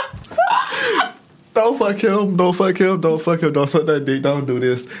 Don't fuck him. Don't suck that dick. Don't do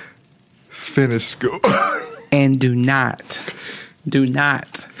this. Finish school. And do not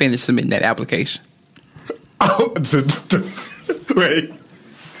finish submitting that application. Wait.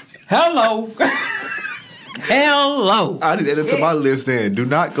 Hello. Hello. I need to add it to my list then. Do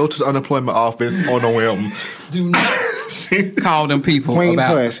not go to the unemployment office on a whim. Do not call them people Queen,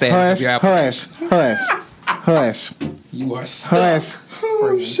 about the hush, status of your hush, application. hush. You are stuck. Hush.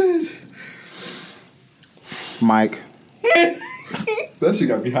 Oh, shit. Mike. That shit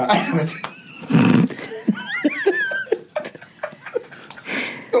got me hot.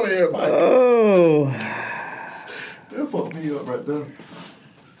 Go ahead, Mike. Oh, That fucked me up right there.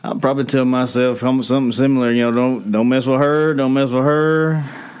 I'll probably tell myself something similar. You know, don't mess with her. Don't mess with her.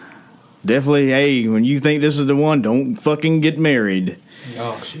 Definitely, hey, when you think this is the one, don't fucking get married.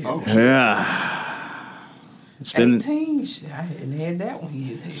 Oh, shit. Yeah. 18? Shit, I hadn't had that one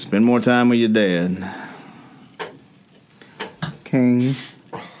yet. Spend more time with your dad. King.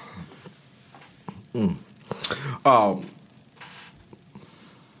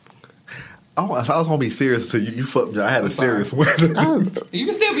 I was gonna be serious until you fucked me. I had a serious one. You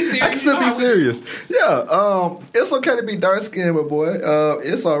can still be serious. I can still be serious. Yeah, it's okay to be dark skinned, my boy.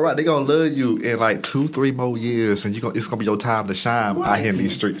 It's all right. They're gonna love you in like 2-3 more years, and it's gonna be your time to shine out here in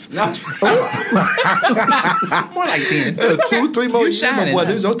these streets. No. More like 10. 2-3 more years, my boy. Now.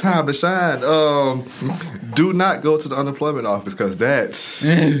 This is your time to shine. Do not go to the unemployment office because that's.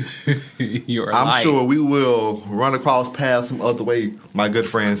 You're I'm sure we will run across paths some other way, my good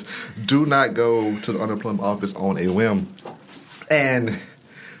friends. Do not go to the unemployment office on a whim. And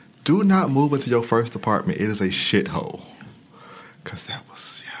do not move into your first apartment. It is a shithole. Because that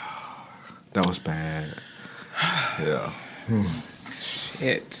was bad. Yeah.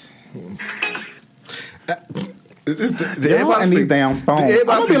 Shit. Y'all and these damn phones. I'm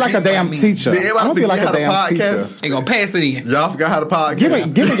gonna be like a damn teacher. I'm gonna be like a damn teacher. They gonna pass it in. Y'all forgot how to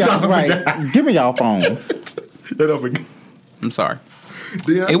podcast. Give me y'all right. Give me y'all phones. They don't forget. I'm sorry.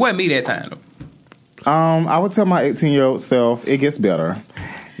 Yeah. It wasn't me that time, though. I would tell my 18-year-old self, it gets better.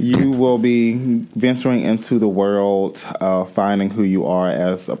 You will be venturing into the world of finding who you are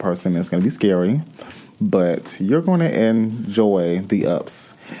as a person. It's going to be scary, but you're going to enjoy the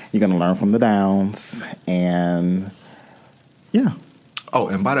ups. You're going to learn from the downs, and yeah. Oh,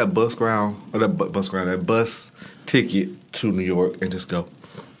 and buy that that bus ticket to New York and just go.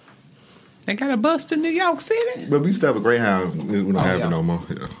 They got a bus to New York City. But we used to have a Greyhound. We don't have it no more.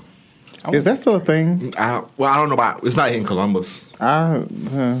 Yeah. Is that still a thing? I don't know about. It's not in Columbus. Half these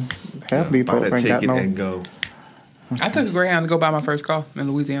Buy folks that ain't got ticket no. and go. I took a Greyhound to go buy my first car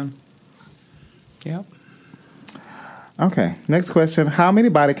in Louisiana. Yep. Okay, next question. How many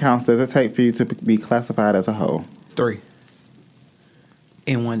body counts does it take for you to be classified as a hoe? 3.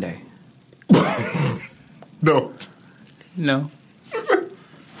 In one day. No. No.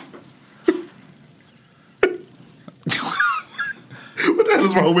 What the hell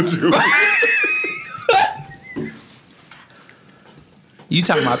is wrong with you? You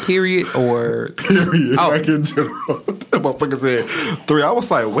talking about period or... Period. Oh. Like in general. That motherfucker said 3. I was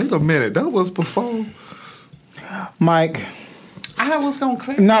like, wait a minute. That was before. Mike. I was going to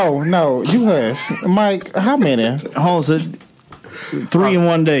clear. No, you hush. Mike, how many? Hold on, so 3 in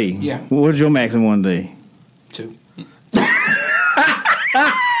one day. Yeah. What's your max in one day? 2.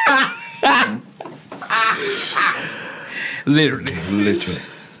 Literally.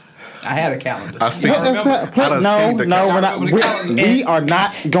 I had a calendar. I see. No, we are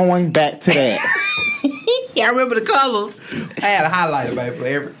not going back to that. Yeah, I remember the colors. I had a highlighter,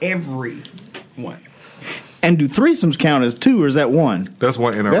 baby, for every one. And do threesomes count as 2 or is that 1? That's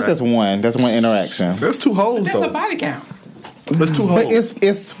one interaction. That's just one. That's one interaction. That's 2 holes, That's though. a body count. That's 2 holes. But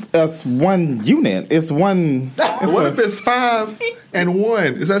it's one unit. It's one. What if it's 5 and 1?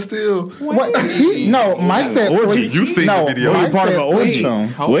 Is that still... What? No, Mike said Orgy. You seen no, the video. Mike You're part of said an orgy.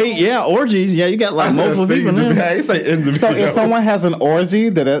 threesome. Wait, yeah, orgies. Yeah, you got like multiple people in there. Hey, say in the So video. if someone has an orgy,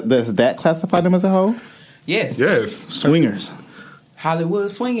 does that classify them as a hoe? Yes. Yes. Swingers.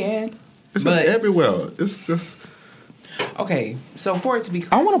 Hollywood swinging. It's But- just everywhere. It's just... Okay, so for it to be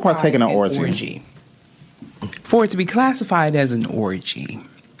I wanna partake in an orgy. For it to be classified as an orgy,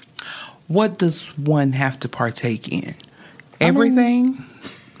 what does one have to partake in? Everything?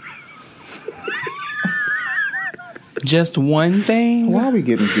 Just one thing? Why are we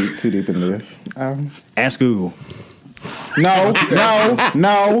getting too deep into this? Ask Google. No.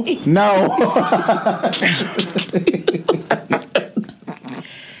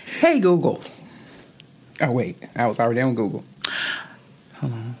 Hey, Google. Oh, wait. I was already on Google.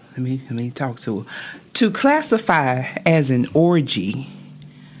 Hold on. Let me talk to her. To classify as an orgy.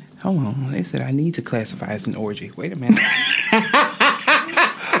 Hold on. They said I need to classify as an orgy. Wait a minute.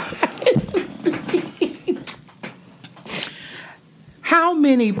 How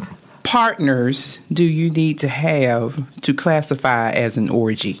many partners do you need to have to classify as an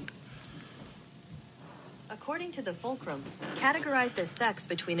orgy? According to the Fulcrum, categorized as sex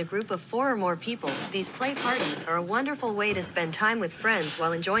between a group of 4 or more people, these play parties are a wonderful way to spend time with friends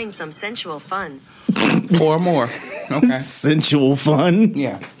while enjoying some sensual fun. 4 or more. Okay. Sensual fun.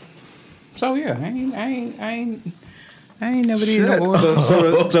 Yeah. So yeah, I ain't never did no orgy.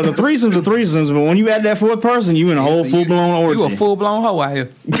 So the threesomes are threesomes, but when you add that 4th person, you in a whole full blown orgy. You a full blown hoe out here.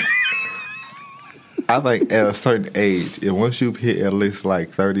 I think at a certain age, and once you hit at least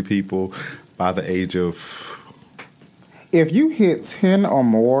like 30 people by the age of... If you hit 10 or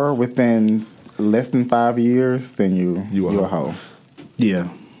more within less than 5 years, then you're a hoe. Yeah.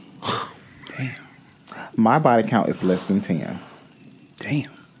 Damn. My body count is less than 10. Damn.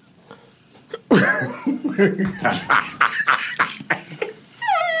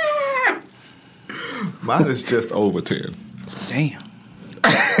 Mine is just over 10. Damn.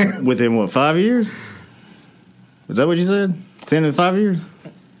 Within what, 5 years? Is that what you said? 10 in 5 years?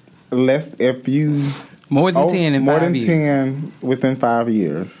 Less if you more than 10 in 5 years. More than 10 within 5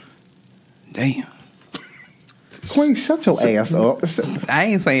 years. Damn. Queen, shut your ass up. I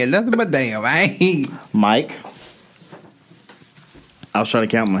ain't saying nothing but damn. I ain't. Mike. I was trying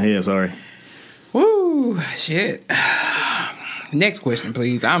to count in my head, sorry. Woo, shit. Next question,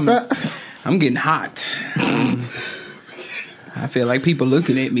 please. I'm getting hot. I feel like people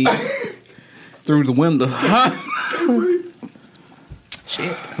looking at me through the window.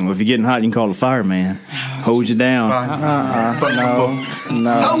 Shit. Well, if you're getting hot, you can call the fireman. Hold you down.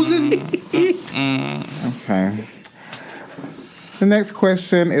 No. Okay. The next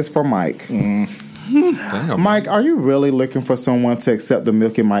question is for Mike. Damn. Mike, are you really looking for someone to accept the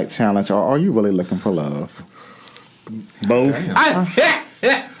Milky Mike challenge, or are you really looking for love? Both.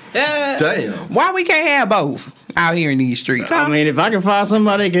 Damn. Why we can't have both out here in these streets? I mean, if I can find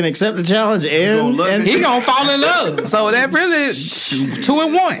somebody that can accept the challenge and He gonna fall in love. So that really 2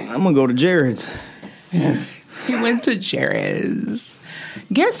 in 1. I'm gonna go to Jared's. He went to Jared's.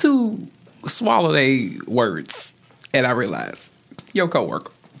 Guess who swallowed their words? And I realized, your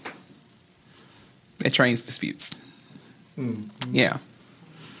coworker that trains disputes. Yeah,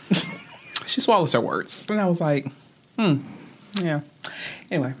 she swallows her words, and I was like, yeah.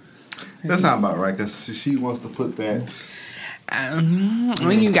 Anyway, That's not about right, because she wants to put that...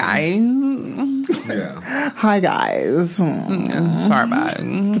 you guys. Yeah. Hi, guys. Sorry about it.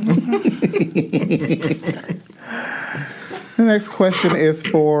 The next question is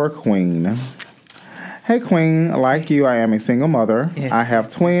for Queen. Hey, Queen. Like you, I am a single mother. Yeah. I have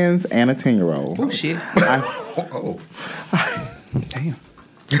twins and a 10-year-old. Oh, shit. Uh-oh. Damn.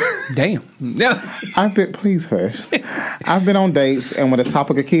 Damn. No. Please hush. I've been on dates, and when the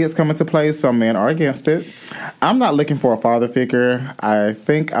topic of kids come into play, some men are against it. I'm not looking for a father figure. I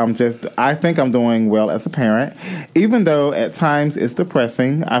think I'm doing well as a parent, even though at times it's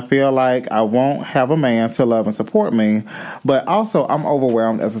depressing. I feel like I won't have a man to love and support me, but also I'm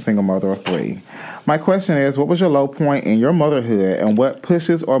overwhelmed as a single mother of 3. My question is, what was your low point in your motherhood, and what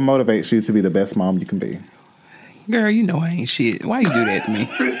pushes or motivates you to be the best mom you can be? Girl, you know I ain't shit. Why you do that to me?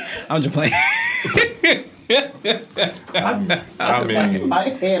 I'm just playing. I mean...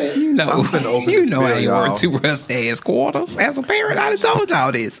 You know I ain't y'all. worth 2 rusty ass quarters. As a parent, I done told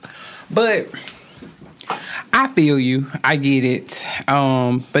y'all this. But I feel you. I get it.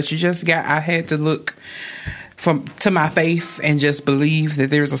 But I had to look to my faith and just believe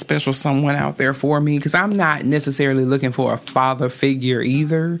that there's a special someone out there for me, because I'm not necessarily looking for a father figure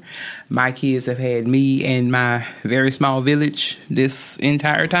either. My kids have had me and my very small village this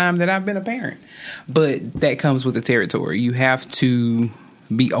entire time that I've been a parent. But that comes with the territory. You have to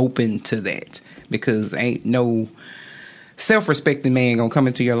be open to that, because ain't no self-respecting man gonna come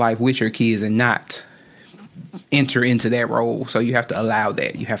into your life with your kids and not enter into that role. So you have to allow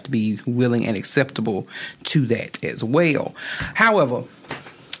that. You have to be willing and acceptable to that as well. However,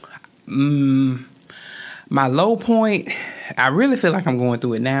 my low point, I really feel like I'm going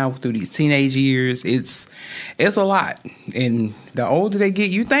through it now through these teenage years. It's a lot. And the older they get,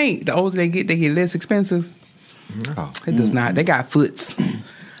 you think the older they get less expensive. No. It does not. They got foots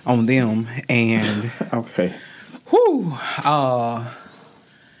on them. And Okay. whew,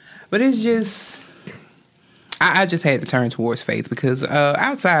 but it's just, I just had to turn towards faith, because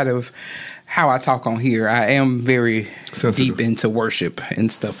outside of how I talk on here, I am very sensitive, deep into worship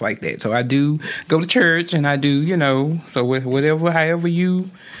and stuff like that. So I do go to church, and I do, so however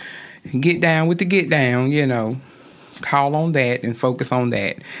you get down with the get down, call on that and focus on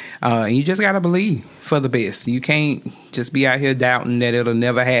that. And you just got to believe for the best. You can't just be out here doubting that it'll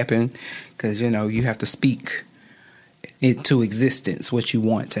never happen, because, you have to speak into existence what you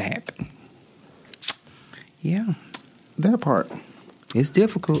want to happen. Yeah. That part. It's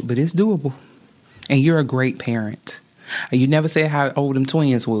difficult, but it's doable. And you're a great parent. You never said how old them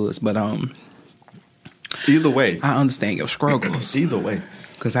twins was, but either way, I understand your struggles. Either way,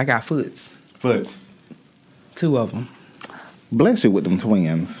 because I got foots. 2 of them. Bless you with them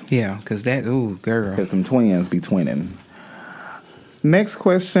twins. Yeah, because girl. Because them twins be twinning. Next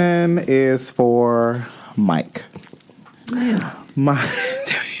question is for Mike.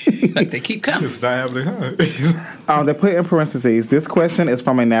 Like they keep coming. It's not happening, they put in parentheses, this question is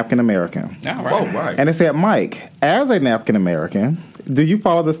from a Napkin American. All right. Oh, right. And it said, Mike, as a Napkin American, do you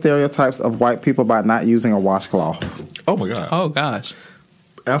follow the stereotypes of white people by not using a washcloth? Oh, my God. Oh, gosh.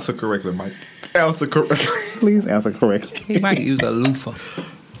 Answer correctly, Mike. Answer correctly. Please answer correctly. He might use a loofah.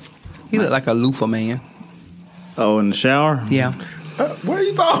 He look like a loofah man. Oh, in the shower? Yeah. What are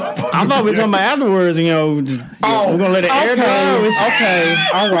you talking about? I thought we were talking about afterwards, we're going to let it air go. Okay,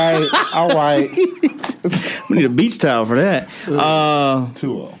 all right. We need a beach towel for that.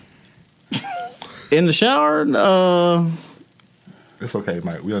 2-0. In the shower, It's okay,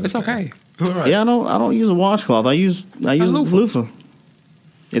 Mike. We It's understand. okay. All right. yeah, I don't use a washcloth. I use loofah.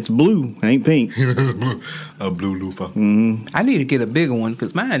 It's blue, it ain't pink. A blue loofah. I need to get a bigger one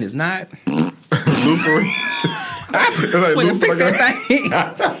because mine is not. Loofah. It's like When I loofah picked like that thing,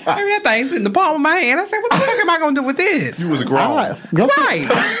 that thing's in the palm of my hand. I said, "What the fuck am I gonna do with this?" You was grown.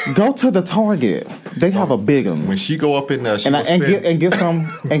 Go to the Target. They have a big one. When she go up in there, she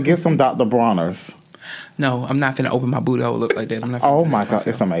get some Dr. Bronner's. No, I'm not finna open my booty hole look like that. I'm not. Oh my God,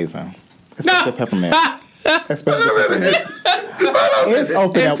 it's amazing. Especially peppermint. Especially peppermint. It's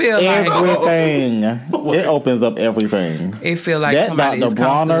opening up everything. It opens up everything. It feel like that somebody Dr. is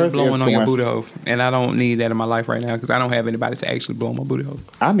constantly Bronner's blowing on your going- booty hole, and I don't need that in my life right now because I don't have anybody to actually blow my booty hole.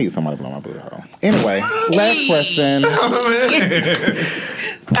 I need somebody to blow my booty hole. Anyway, last question.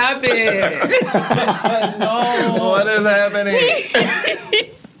 Stop it! No. What is happening?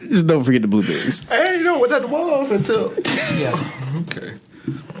 Just don't forget the blueberries. Hey, you know what that was until. Yeah, Okay.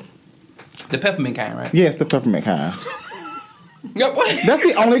 the peppermint kind, right? Yes, the peppermint kind. Yep. That's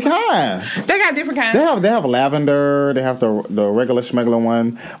the only kind. They got different kinds. They have lavender. They have the regular schmegular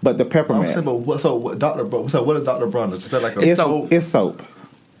one, but the peppermint. I'm saying, but what is Dr. Bronner's? Is that like a It's soap? It's soap,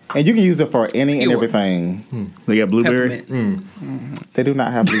 and you can use it for any and Pure. everything. They got blueberry. Peppermint. They do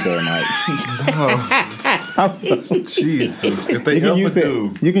not have blueberry, Mike. I'm so Jesus. If they you can ever use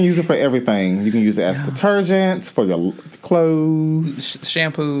do. it. You can use it for everything. You can use it as detergent for your clothes,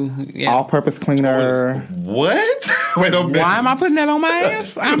 Shampoo. Yeah. all-purpose cleaner. What? Wait a minute. Why am I putting that on my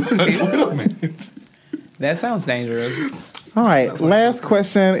ass? I'm Wait a minute. That sounds dangerous. All right. Last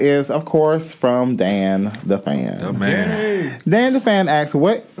question is, of course, from Dan the fan. Oh, man. Dan the fan asks,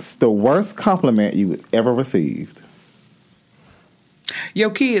 "What's the worst compliment you ever received?"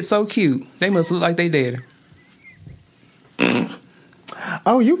 Your kid's so cute. They must look like they daddy.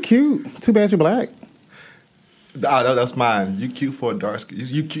 Oh, you cute. Too bad you're black. No, that's mine. You cute for a dark skin.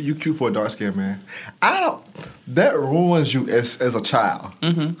 You cute for a dark skin man. That ruins you as a child.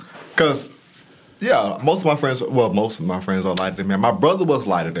 Because, most of my friends are lighter than me. My brother was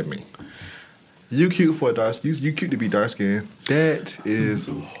lighter than me. You cute for a dark skin. You cute to be dark skinned. That is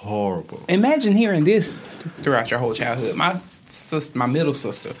horrible. Imagine hearing this throughout your whole childhood. My middle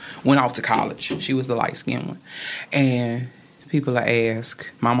sister went off to college. She was the light skinned one. And people ask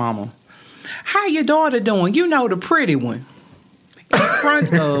my mama, "How your daughter doing? You know, the pretty one." In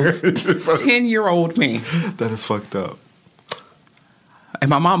front of 10-year-old me. That is fucked up. And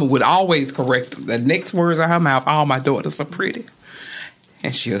my mama would always correct the next words out of her mouth. "All my daughters are pretty."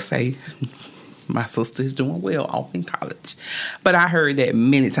 And she'll say, "My sister is doing well off in college." But I heard that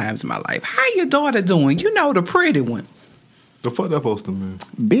many times in my life. "How your daughter doing? You know, the pretty one." The fuck that supposed to mean?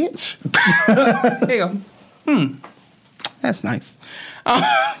 Bitch. There you go. That's nice.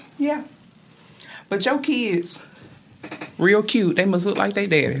 Yeah. But your kids, real cute. They must look like they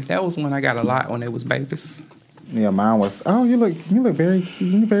daddy. That was when I got a lot when they was babies. Yeah, mine was, "Oh, you look very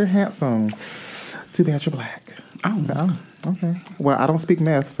cute. You're very handsome. Too bad you're black." Oh. Okay. Well, I don't speak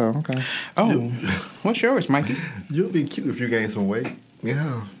math, so okay. Oh. What's yours, Mikey? You'll be cute if you gain some weight.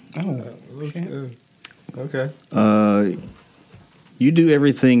 Yeah. Oh. Shit. Okay. You do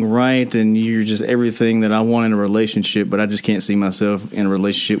everything right, and you're just everything that I want in a relationship, but I just can't see myself in a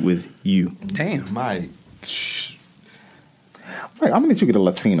relationship with you. Damn. Mike. Wait, I'm gonna need you to get a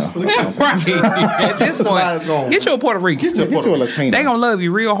Latina. Right. At this point, get you a Puerto Rican. Get you a Latina. They gonna love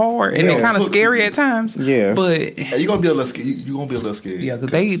you real hard, and Yeah, they kind of look, scary at times. Yes. But Hey, you're gonna be a little scared. You're gonna be a little scared. yeah,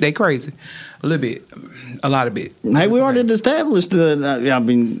 because they crazy, a little bit, a lot of bit. Hey, we already established that. I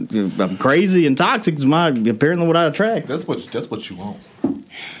mean, I'm crazy and toxic is apparently what I attract. That's what you want. You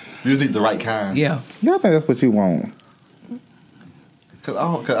just need the right kind. Yeah. Yeah, I think that's what you want.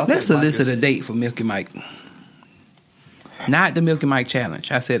 Let's solicit a date for Milky Mike. Not the Milky Mike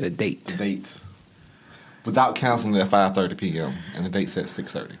challenge. I said a date. A date. Without canceling it at 5:30 p.m. and the date's at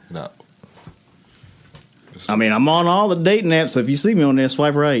 6:30. No. I mean, I'm on all the dating apps, so if you see me on there,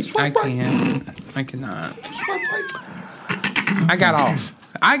 swipe right. I cannot. Swipe right. I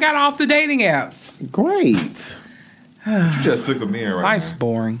got off the dating apps. Great. You just took a mirror right Life's now.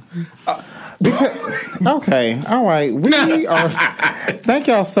 boring. Okay. All right. We are. Thank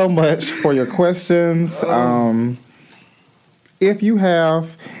y'all so much for your questions. If you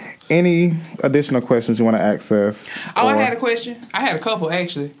have any additional questions you want to ask us. I had a question. I had a couple,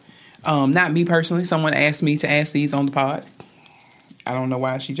 actually. Not me personally. Someone asked me to ask these on the pod. I don't know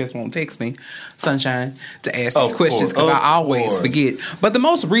why she just won't text me, Sunshine, to ask these questions because I always forget. But the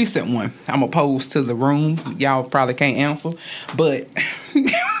most recent one, I'm going to pose to the room. Y'all probably can't answer. But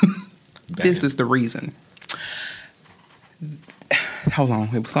this is the reason. Hold on.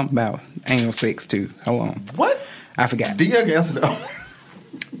 It was something about anal sex, too. Hold on. What? I forgot. Do you answer that?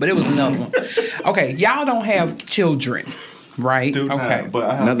 But it was another one. Okay, y'all don't have children, right? Okay.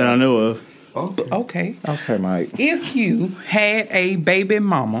 Not that I know of. Okay. Okay, Mike. If you had a baby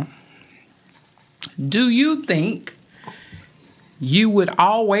mama, do you think you would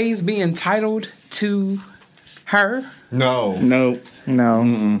always be entitled to her? No. No.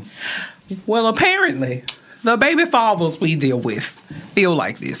 Mm-mm. Well, apparently, the baby fathers we deal with feel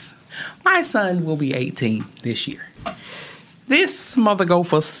like this. My son will be 18 this year. This mother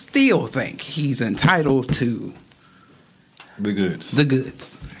gopher still think he's entitled to the goods. The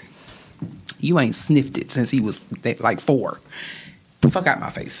goods. You ain't sniffed it since he was like 4. Fuck out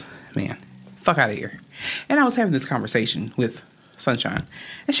my face, man. Fuck out of here. And I was having this conversation with Sunshine,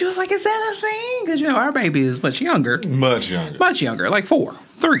 and she was like, "Is that a thing?" Because our baby is much younger. Much younger, like 4,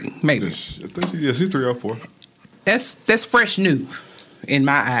 3, maybe. Yes, I think she's 3 or 4. That's fresh new in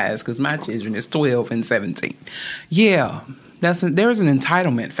my eyes because my children is 12 and 17. Yeah, there's an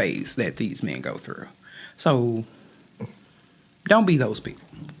entitlement phase that these men go through. So don't be those people.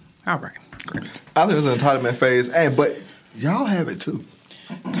 All right, great. I think there's an entitlement phase, but y'all have it too.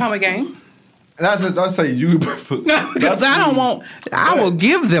 Come again. And I say you because I don't want. I will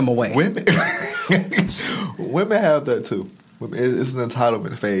give them away. Women have that too. It's an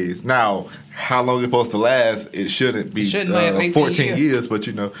entitlement phase. Now, how long it's supposed to last? It shouldn't be 14 years, but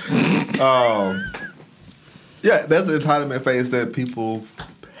yeah, that's the entitlement phase that people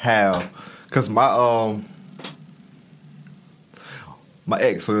have. Because my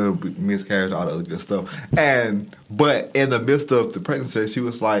ex miscarriage, all the other good stuff, but in the midst of the pregnancy, she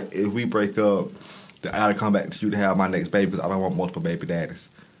was like, "If we break up, I gotta come back to you to have my next baby because I don't want multiple baby daddies."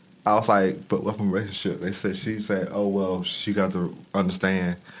 I was like, "But what from relationship?" She said, "Oh well, she got to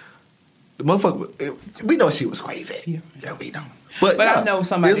understand." The motherfucker, we know she was crazy. Yeah, we know. But I know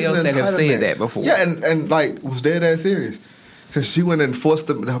somebody else that have said that before. Yeah, and like was dead ass serious because she went and forced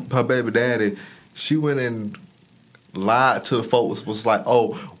her baby daddy. She went and lied to the folks. Was like,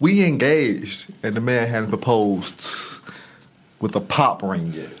 "Oh, we engaged," and the man hadn't proposed with a pop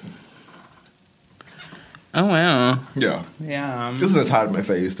ring yet. Oh wow. Yeah. Yeah. This is an entitlement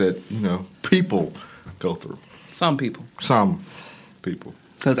phase that people go through. Some people.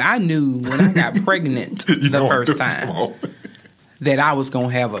 Because I knew when I got pregnant the first time that I was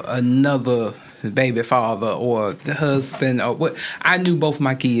gonna have another baby father or the husband or what. I knew both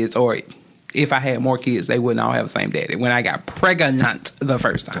my kids, or if I had more kids, they wouldn't all have the same daddy. When I got pregnant the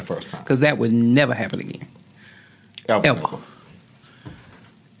first time, because that would never happen again. Ever.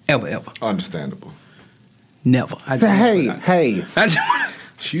 Understandable. Never. Hey.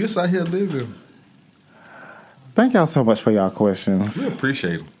 She is out here living. Thank y'all so much for y'all questions. We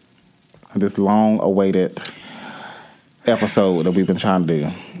appreciate them. This long-awaited episode that we've been trying to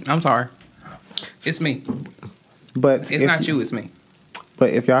do. I'm sorry. It's me. But it's not you, it's me.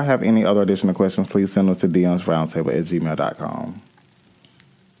 But if y'all have any other additional questions, please send them to DMsRoundtable@gmail.com.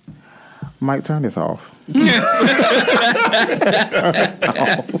 Mike, turn this off. Turn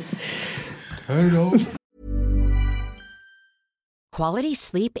it off. Quality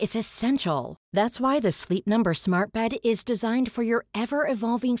sleep is essential. That's why the Sleep Number Smart Bed is designed for your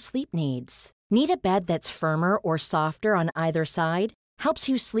ever-evolving sleep needs. Need a bed that's firmer or softer on either side? Helps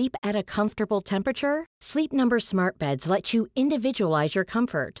you sleep at a comfortable temperature? Sleep Number Smart Beds let you individualize your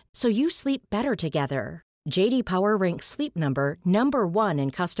comfort so you sleep better together. J.D. Power ranks Sleep Number number 1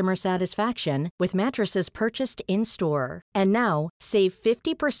 in customer satisfaction with mattresses purchased in-store. And now, save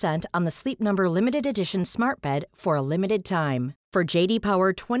 50% on the Sleep Number Limited Edition Smart Bed for a limited time. For J.D.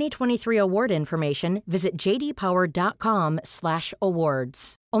 Power 2023 award information, visit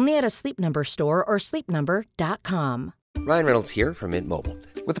jdpower.com/awards. Only at a Sleep Number store or sleepnumber.com. Ryan Reynolds here from Mint Mobile.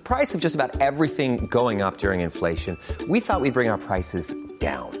 With the price of just about everything going up during inflation, we thought we'd bring our prices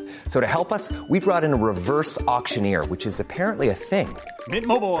down. So to help us, we brought in a reverse auctioneer, which is apparently a thing. Mint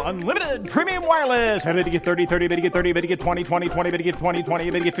Mobile Unlimited Premium Wireless. How to get 30, 30, bit to get 30, bit to get 20, 20, 20, bit to get 20, 20,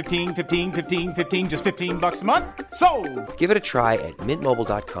 bit to get 15, 15, 15, 15, just $15 a month? Sold! Give it a try at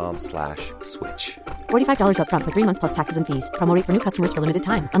mintmobile.com/switch. $45 up front for 3 months plus taxes and fees. Promo rate for new customers for limited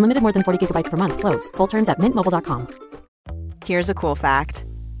time. Unlimited more than 40 gigabytes per month. Slows full terms at mintmobile.com. Here's a cool fact.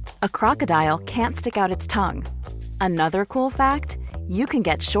 A crocodile can't stick out its tongue. Another cool fact, you can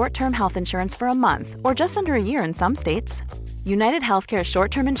get short-term health insurance for a month or just under a year in some states. United Healthcare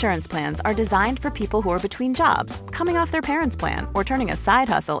short-term insurance plans are designed for people who are between jobs, coming off their parents' plan, or turning a side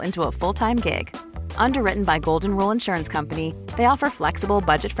hustle into a full-time gig. Underwritten by Golden Rule Insurance Company, they offer flexible,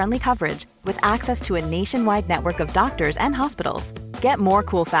 budget-friendly coverage with access to a nationwide network of doctors and hospitals. Get more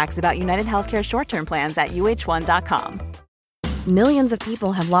cool facts about United Healthcare short-term plans at uh1.com. Millions of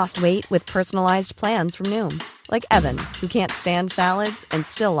people have lost weight with personalized plans from Noom. Like Evan, who can't stand salads and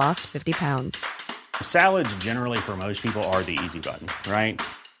still lost 50 pounds. Salads generally for most people are the easy button, right?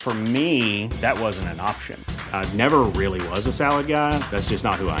 For me, that wasn't an option. I never really was a salad guy. That's just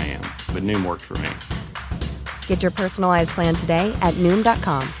not who I am. But Noom worked for me. Get your personalized plan today at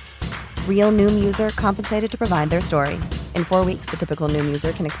Noom.com. Real Noom user compensated to provide their story. In 4 weeks, the typical Noom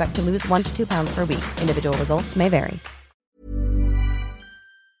user can expect to lose 1 to 2 pounds per week. Individual results may vary.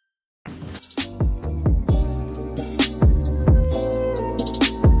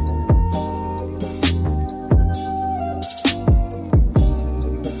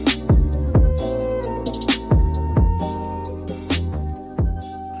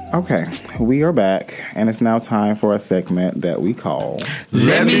 Okay, we are back, and it's now time for a segment that we call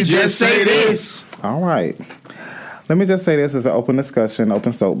Let Me Just Say This. All right. Let me just say this is an open discussion,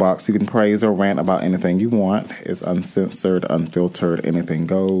 open soapbox. You can praise or rant about anything you want. It's uncensored, unfiltered, anything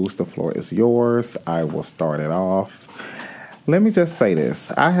goes. The floor is yours. I will start it off. Let me just say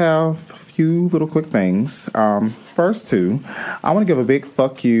this. I have a few little quick things. First two, I want to give a big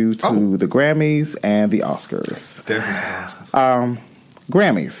fuck you to the Grammys and the Oscars. Definitely Oscars.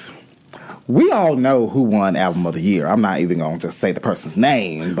 Grammys. We all know who won Album of the Year. I'm not even going to just say the person's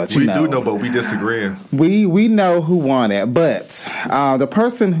name, but we do know, but we disagree. We know who won it, but the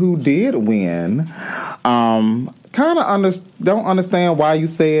person who did win kind of don't understand why you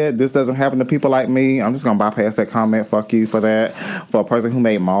said this doesn't happen to people like me. I'm just going to bypass that comment. Fuck you for that. For a person who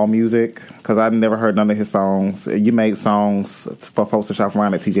made mall music, because I never heard none of his songs. You made songs for folks to shop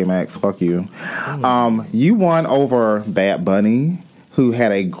around at TJ Maxx. Fuck you. You won over Bad Bunny, who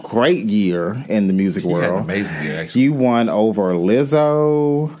had a great year in the music world. Had an amazing year, actually. You won over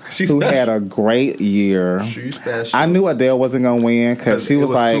Lizzo, who had a great year. She's special. I knew Adele wasn't going to win because she was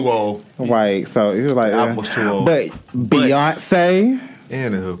like... too old. Right, so it was like... The album was too old. But Beyonce...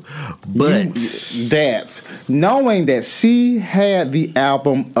 Anywho. But knowing that she had the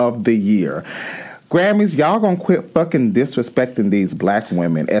album of the year... Grammys, y'all gonna quit fucking disrespecting these black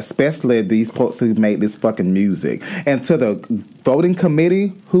women, especially these folks who made this fucking music. And to the voting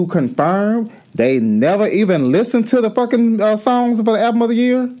committee who confirmed they never even listened to the fucking songs for the album of the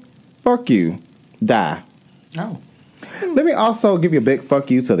year, fuck you. Die. Oh. Let me also give you a big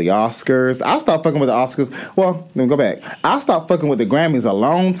fuck you to the Oscars. I stopped fucking with the Oscars. Well, let me go back. I stopped fucking with the Grammys a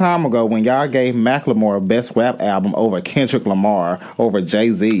long time ago when y'all gave Macklemore Best Rap Album over Kendrick Lamar, over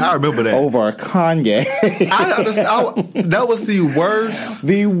Jay-Z. I remember that. Over Kanye. I understand. That was the worst.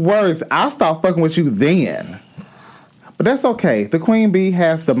 The worst. I stopped fucking with you then. But that's okay. The Queen Bee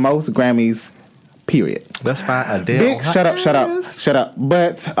has the most Grammys, period. That's fine. Adele. Shut up.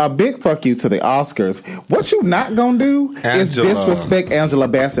 But a big fuck you to the Oscars. What you not gonna do is disrespect Angela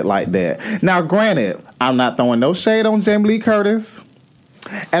Bassett like that. Now, granted, I'm not throwing no shade on Jamie Lee Curtis.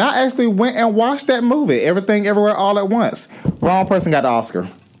 And I actually went and watched that movie, Everything Everywhere All at Once. Wrong person got the Oscar.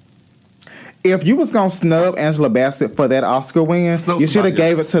 If you was gonna snub Angela Bassett for that Oscar win, you should have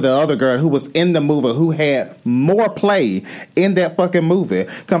gave it to the other girl who was in the movie, who had more play in that fucking movie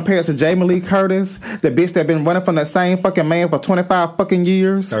compared to Jamie Lee Curtis, the bitch that been running from that same fucking man for 25 fucking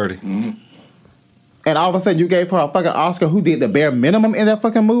years. 30. Mm-hmm. And all of a sudden you gave her a fucking Oscar who did the bare minimum in that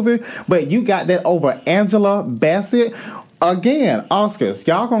fucking movie, but you got that over Angela Bassett. Again, Oscars,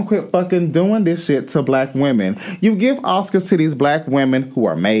 y'all gonna quit fucking doing this shit to black women. You give Oscars to these black women who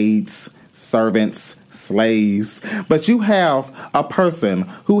are maids, servants, slaves, but you have a person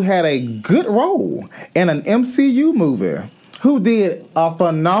who had a good role in an MCU movie, who did a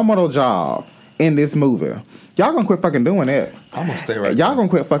phenomenal job in this movie. Y'all gonna quit fucking doing that. I'm gonna stay right Y'all gonna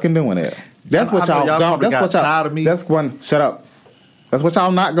quit fucking doing that. That's what y'all got. That's what y'all. Tired of me. That's one. Shut up. That's what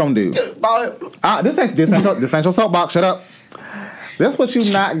y'all not gonna do. This ain't your soapbox. Shut up. That's what you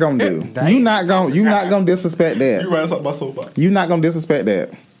not gonna do. You not gonna disrespect that. You right about my soapbox. You not gonna disrespect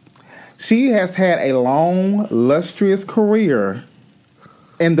that. She has had a long, lustrous career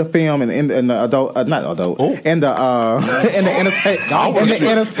in the film and in the adult, not adult, in the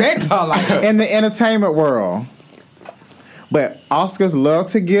entertainment world. But Oscars love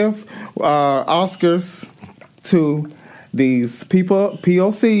to give Oscars to these people,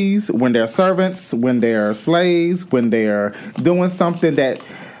 POCs, when they're servants, when they're slaves, when they're doing something that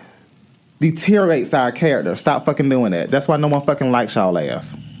deteriorates our character. Stop fucking doing that. That's why no one fucking likes y'all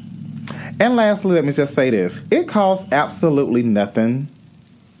ass. And lastly, let me just say this. It costs absolutely nothing.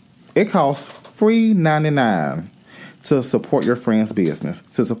 It costs free $99 to support your friend's business,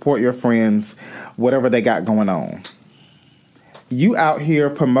 to support your friends, whatever they got going on. You out here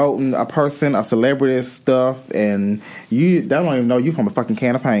promoting a person, a celebrity's stuff, and they don't even know you from a fucking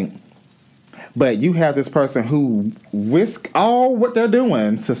can of paint. But you have this person who risk all what they're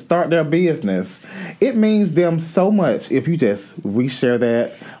doing to start their business. It means them so much if you just reshare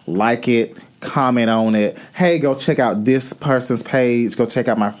that, like it, comment on it. Hey, go check out this person's page. Go check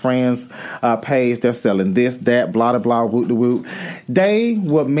out my friend's page. They're selling this, that, blah, blah, blah, woot, de woot.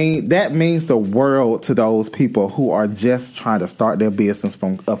 That means the world to those people who are just trying to start their business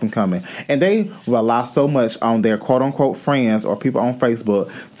from up and coming. And they rely so much on their quote unquote friends or people on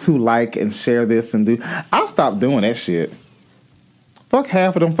Facebook to like and share this and do. I stopped doing that shit. Fuck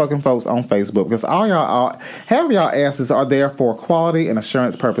half of them fucking folks on Facebook because half of y'all asses are there for quality and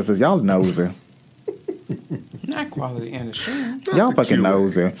assurance purposes. Y'all nosy. Not quality and assurance. Y'all fucking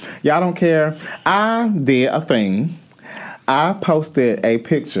nosy. Y'all don't care. I did a thing. I posted a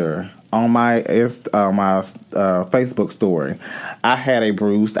picture on my Facebook story. I had a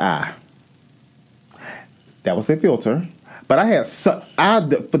bruised eye. That was a filter. But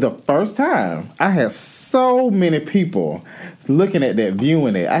for the first time, I had so many people looking at that,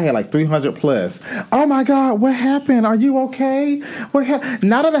 viewing it. I had like 300 plus. Oh my God, what happened? Are you okay?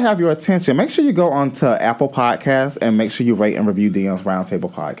 Now that I have your attention, make sure you go onto Apple Podcasts and make sure you rate and review Dion's Roundtable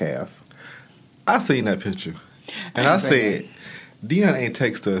Podcast. I seen that picture. And I said, Dion ain't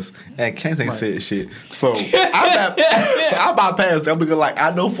text us and Kent ain't said shit. So I bypassed that because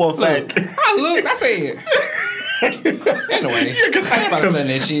I know for a fact. I said anyway, I ain't about to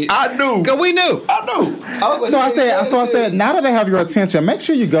that shit. I knew. Cause we knew. I knew. I said, now that I have your attention, make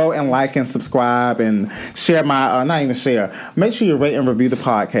sure you go and like and subscribe and share my, not even share. Make sure you rate and review the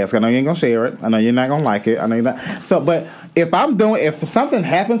podcast. I know you ain't gonna share it. I know you're not gonna like it. I know you're not. So, but if something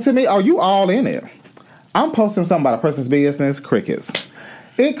happened to me, you all in it. I'm posting something about a person's business, crickets.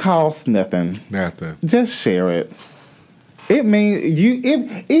 It costs nothing. Nothing. Just share it. It means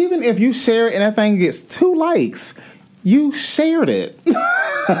even if you share it and that thing gets 2 likes, you shared it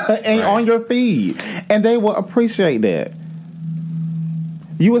and on your feed, and they will appreciate that.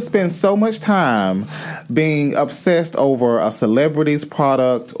 You would spend so much time being obsessed over a celebrity's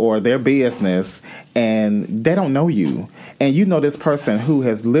product or their business, and they don't know you, and you know this person who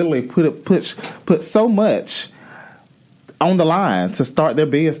has literally put so much on the line to start their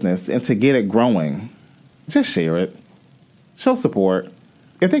business and to get it growing. Just share it. Show support.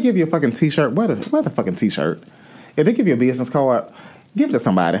 If they give you a fucking t-shirt, wear the fucking t-shirt. If they give you a business card, give it to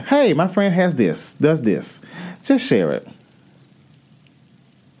somebody. Hey, my friend has this, does this. Just share it.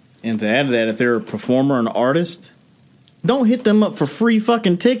 And to add to that, if they're a performer and artist, don't hit them up for free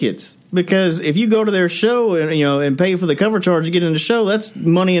fucking tickets. Because if you go to their show and and pay for the cover charge to get in the show, that's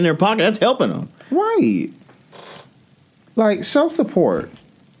money in their pocket. That's helping them. Right. Show support.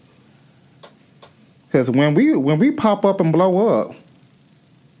 Because when we pop up and blow up,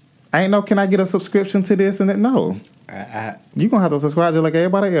 I ain't know, can I get a subscription to this and that? No. You're going to have to subscribe just like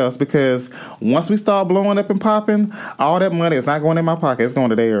everybody else, because once we start blowing up and popping, all that money is not going in my pocket. It's going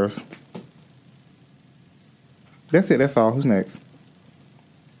to theirs. That's it. That's all. Who's next?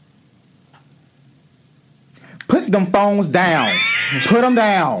 Put them phones down. Put them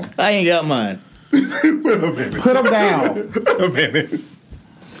down. I ain't got mine. Wait a minute. Put them down. Wait a minute.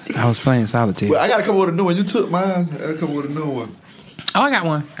 I was playing solitaire. Well, I got to come up with a new one. You took mine. I got to come up with a new one. Oh, I got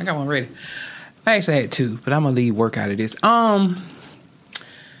one. I got one ready. I actually had 2, but I'm gonna leave work out of this. Let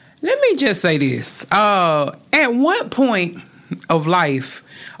me just say this. At what point of life,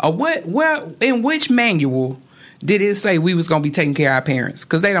 in which manual did it say we was gonna be taking care of our parents?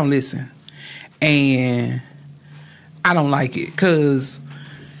 Because they don't listen, and I don't like it. Because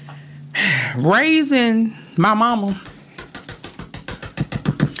raising my mama,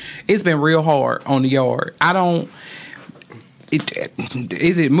 it's been real hard on the yard.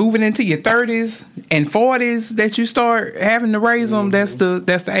 is it moving into your 30s and 40s that you start having to raise them? That's the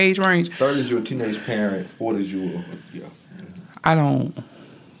age range. 30s, you're a teenage parent. 40s,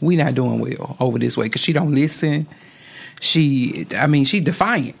 we not doing well over this way because she don't listen. She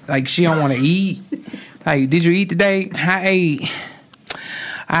defiant. Like, she don't want to eat. Like, did you eat today? I ate.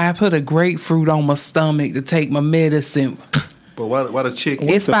 I put a grapefruit on my stomach to take my medicine. But what a chicken?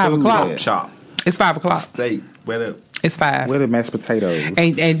 It's 5 o'clock. Chop. It's 5 o'clock. Steak. It's 5. Where the mashed potatoes?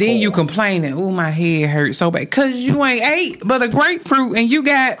 And then you complaining, oh, my head hurts so bad. Because you ain't ate but a grapefruit and you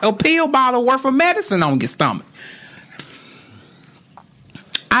got a pill bottle worth of medicine on your stomach.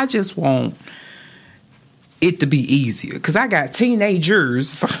 I just want it to be easier. Because I got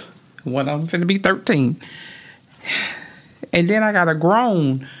teenagers. One of them finna be 13. And then I got a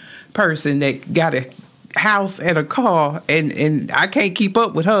grown person that got a house and a car. And I can't keep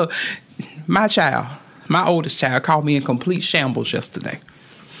up with her. My oldest child called me in complete shambles yesterday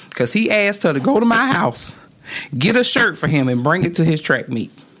because he asked her to go to my house, get a shirt for him, and bring it to his track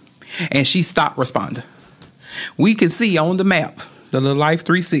meet. And she stopped responding. We can see on the map, the Little Life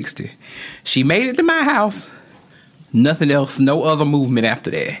 360, she made it to my house. Nothing else, no other movement after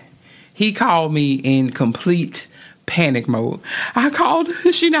that. He called me in complete panic mode. I called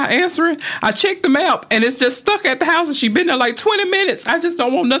her, she not answering. I checked the map and it's just stuck at the house and she been there like 20 minutes. I just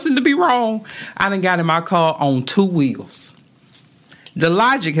don't want nothing to be wrong. I done got in my car on 2 wheels. The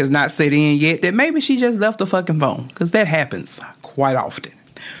logic has not set in yet that maybe she just left the fucking phone, because that happens quite often.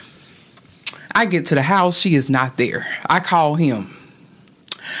 I get to the house, she is not there. I call him.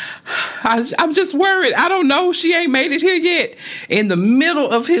 I'm just worried. I don't know. She ain't made it here yet. In the middle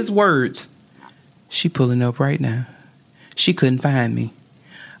of his words, she pulling up right now. She couldn't find me.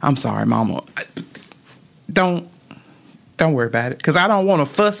 I'm sorry, Mama. Don't worry about it, because I don't want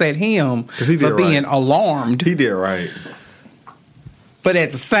to fuss at him for being alarmed. He did right. But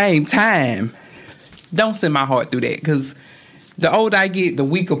at the same time, don't send my heart through that, because the older I get, the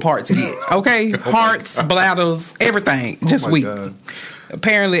weaker parts get. Okay? Hearts, bladders, everything. Just weak. God.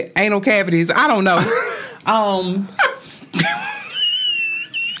 Apparently, anal cavities. I don't know.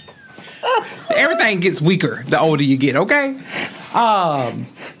 Everything gets weaker the older you get, okay?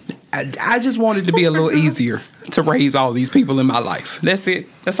 I just wanted to be a little easier to raise all these people in my life. That's it.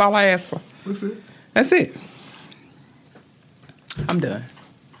 That's all I asked for. That's it. I'm done.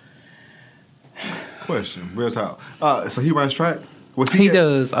 Question, real talk. So he runs track? He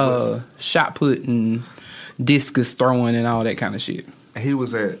does shot put and discus throwing and all that kind of shit. He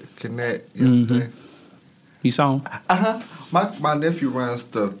was at Connect yesterday. You saw him? Uh-huh. My nephew runs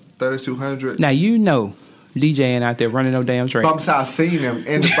the 3200. Now you know DJing out there running no damn track. But I seen him,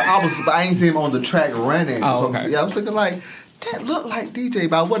 but I ain't seen him on the track running. Oh, okay. So I was looking like, that looked like DJ,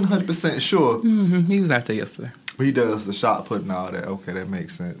 but I wasn't 100% sure. Mm-hmm. He was out there yesterday. He does the shot put and all that. Okay, that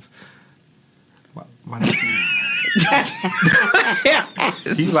makes sense. My nephew.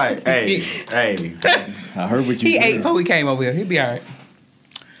 He like, hey. I heard what you He said. ate before we came over here. He'll be all right.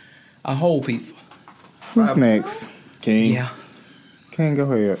 A whole piece. Who's next? King. Yeah. King, go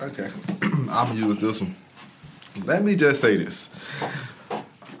ahead. Okay. I'm going to use this one. Let me just say this.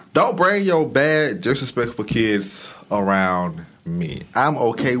 Don't bring your bad, disrespectful kids around me. I'm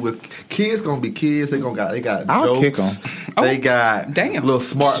okay with kids. Gonna be kids. They got I'll jokes. kick 'em. They got damn. little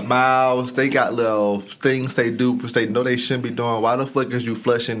smart mouths. They got little things they do which they know they shouldn't be doing. Why the fuck is you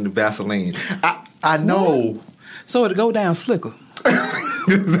flushing the Vaseline? I know. So it'll go down slicker.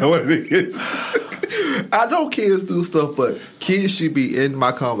 Is that what it is? I know kids do stuff, but kids should be in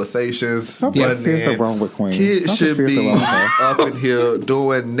my conversations. Something seriously wrong with Queen. Kids Something should be seriously wrong with her. up in here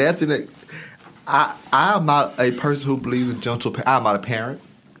doing nothing. I'm not a person who believes in gentle. I'm not a parent.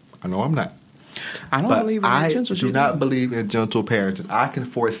 I know I'm not. I don't believe in gentle. I do not believe in gentle parenting. I can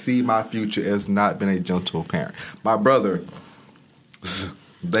foresee my future as not being a gentle parent. My brother,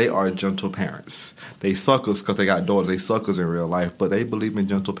 they are gentle parents. They suckers because they got daughters. They suckers in real life, but they believe in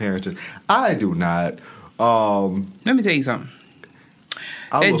gentle parenting. I do not. Let me tell you something.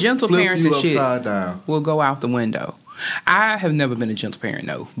 That gentle parenting shit will go out the window. I have never been a gentle parent,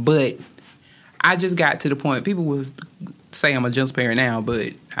 no. But I just got to the point, people will say I'm a gentle parent now,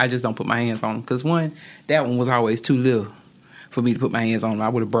 but I just don't put my hands on them. Because one, that one was always too little for me to put my hands on him. I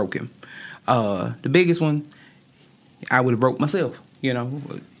would have broke him. The biggest one, I would have broke myself, you know.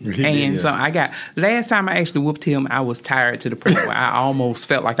 So I got, last time I actually whooped him, I was tired to the point where I almost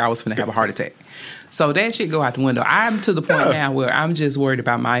felt like I was finna have a heart attack. So that shit go out the window. I'm to the point now where I'm just worried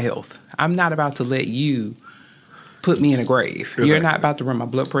about my health. I'm not about to let you put me in a grave. Exactly. You're not about to run my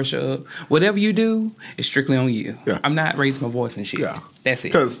blood pressure up. Whatever you do is strictly on you. Yeah. I'm not raising my voice and shit. Yeah. That's it.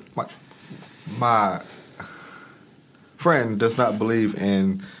 Because my friend does not believe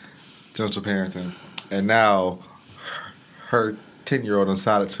in gentle parenting, and now her 10-year-old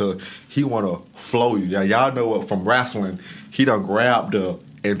decided he want to flow you. Yeah, y'all know what from wrestling. He done grabbed her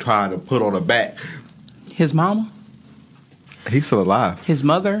and trying to put on her back. His mama? He's still alive. His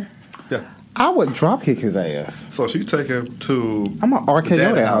mother? Yeah. I would drop kick his ass. So she take him to. I'm an RKO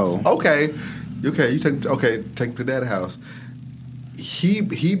that hoe. Okay, you take him to dad's house.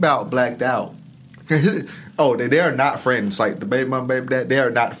 He about blacked out. Oh, they are not friends. Like the baby mom, baby dad, they are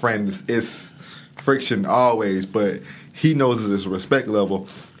not friends. It's friction always, but he knows his respect level.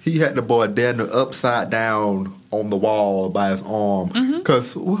 He had the boy Daniel upside down on the wall by his arm.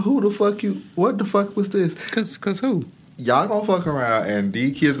 Cause who the fuck you? What the fuck was this? Cause who? Y'all gonna fuck around and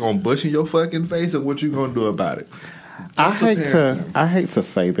these kids gonna bush in your fucking face, and what you gonna do about it? I hate to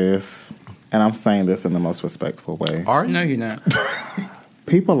say this, and I'm saying this in the most respectful way. Are you? No, you're not.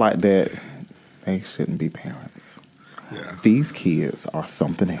 People like that, they shouldn't be parents. Yeah. These kids are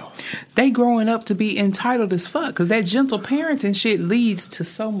something else. They growing up to be entitled as fuck because that gentle parenting shit leads to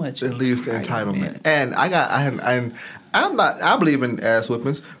so much. It leads to entitlement. And I believe in ass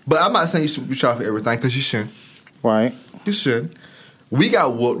whippings, but I'm not saying you should be shot for everything because you shouldn't. Right. You shouldn't. We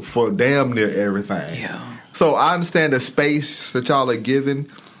got whooped for damn near everything. Yeah. So I understand the space that y'all are giving.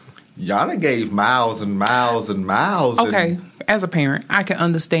 Y'all done gave miles and miles and miles. Okay, as a parent, I can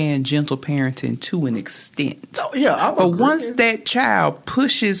understand gentle parenting to an extent. Oh, yeah, but once that child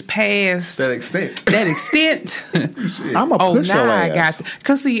pushes past that extent, I'm a push your I ass. got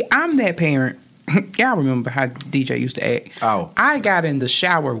because see, I'm that parent. Y'all remember how DJ used to act? Oh, I got in the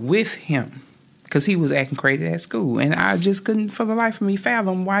shower with him because he was acting crazy at school, and I just couldn't, for the life of me,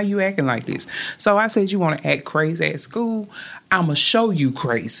 fathom why you acting like this. So I said, "You want to act crazy at school? I'ma show you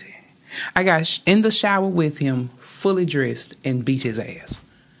crazy." I got in the shower with him, fully dressed, and beat his ass.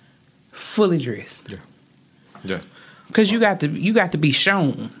 Fully dressed. Yeah. Because you got to be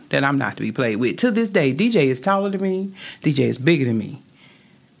shown that I'm not to be played with. To this day, DJ is taller than me. DJ is bigger than me.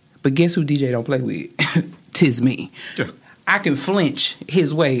 But guess who DJ don't play with? Tis me. Yeah. I can flinch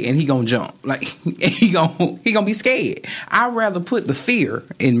his way and he gonna jump. Like he gonna be scared. I'd rather put the fear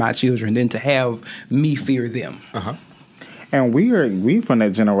in my children than to have me fear them. Uh-huh. And we from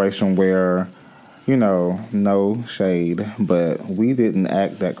that generation where, you know, no shade, but we didn't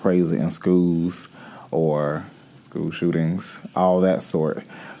act that crazy in schools or school shootings, all that sort,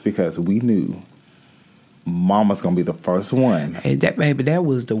 because we knew mama's gonna be the first one. Hey, that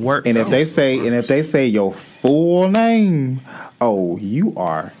was the work. And if they say your full name, oh, you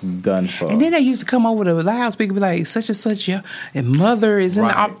are done for. And then they used to come over to the loudspeaker, be like, such and such, your mother is in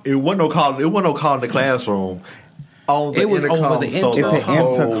the. It wasn't no call in the classroom. It was over the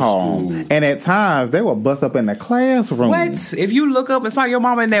intercom. And at times, they would bust up in the classroom. What? If you look up and saw your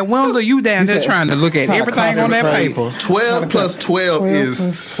mama in that window, you down there trying to look at everything on that paper. 12 plus 12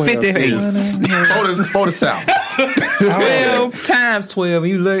 is 58. 40 sound. 12 times 12.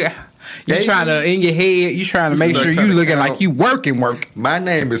 You look. You trying to, in your head, you trying to make sure you looking like you working. My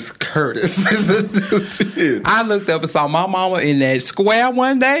name is Curtis. I looked up and saw my mama in that square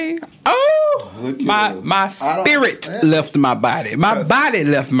one day. Oh, my spirit left my body. My body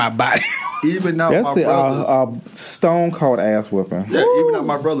left my body. Even now, that's my brothers, stone cold ass whipping. Yeah, even now,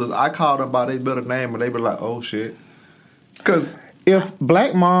 my brothers, I called them by their middle name, and they were like, "Oh shit," because if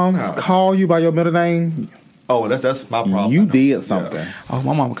black moms call you by your middle name. Oh, that's my problem. You did something. Yeah. Oh,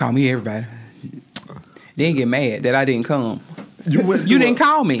 my mama called me everybody. Then get mad that I didn't come. You didn't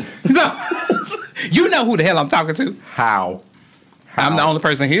call me. You know who the hell I'm talking to. How? I'm the only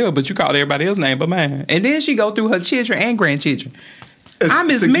person here, but you called everybody else's name but mine. And then she go through her children and grandchildren. I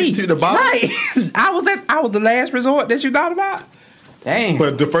miss me. Right. I was the last resort that you thought about. Damn.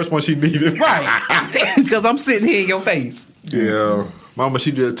 But the first one she needed. Right. Because I'm sitting here in your face. Yeah. Mama,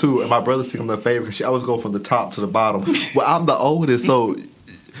 she did too, and my brother think I'm her favorite because she always go from the top to the bottom. Well, I'm the oldest, so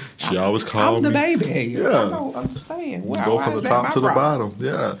she always called me. I'm the baby. Yeah, I don't understand. We go from the top to the bottom.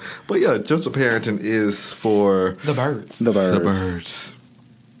 Yeah, but yeah, gentle parenting is for the birds. The birds. The birds.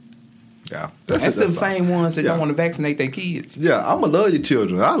 Yeah, that's the same ones that don't want to vaccinate their kids. Yeah, I'ma love your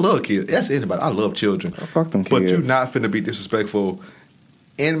children. I love kids. That's anybody. I love children. Fuck them kids. But you're not finna be disrespectful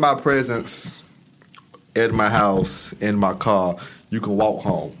in my presence, at my house, in my car. You can walk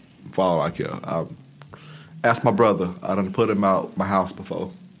home for all I care. Ask my brother. I done put him out my house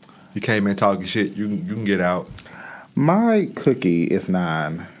before. He came in talking shit. You can get out. My cookie is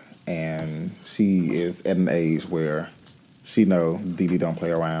 9, and she is at an age where she know Dee don't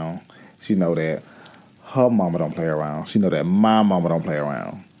play around. She know that her mama don't play around. She know that my mama don't play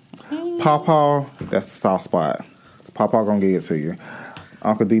around. Pawpaw, that's the soft spot. Pawpaw gonna get it to you.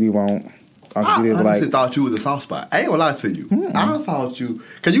 Uncle Dee won't. Uncle Keith I was honestly thought you was a soft spot. I ain't gonna lie to you. I thought you,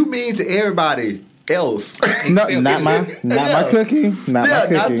 cause you mean to everybody else. No, not my cookie. Not my cookie. Not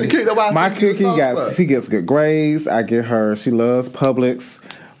the cookie. My cookie she gets good grades. I get her. She loves Publix,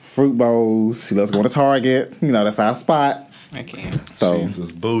 fruit bowls. She loves going to Target. You know, that's our spot. I can't. So,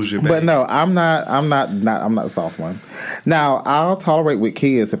 Jesus, bullshit. but no, I'm not the soft one. Now, I'll tolerate with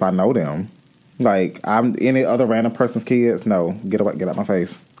kids if I know them. Like I'm any other random person's kids. No, get away, get out my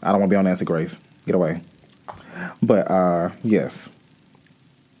face. I don't want to be on Nancy Grace. Get away. But yes,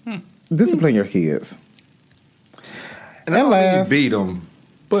 discipline your kids. And I don't beat them,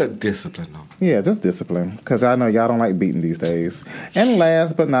 but discipline them. Yeah, just discipline. Because I know y'all don't like beating these days. And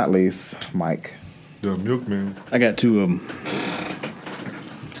last but not least, Mike. The milkman. I got two of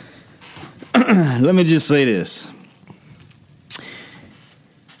them. Let me just say this.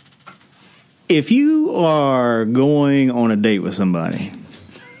 If you are going on a date with somebody,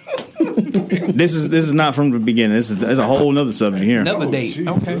 this is not from the beginning. This is a whole other subject here. Another date.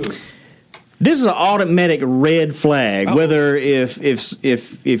 Okay. This is an automatic red flag. Uh-oh. Whether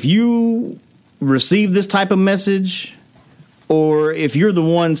if you receive this type of message, or if you're the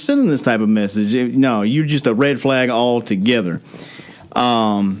one sending this type of message, no, you're just a red flag altogether.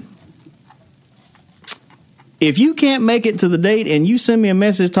 If you can't make it to the date and you send me a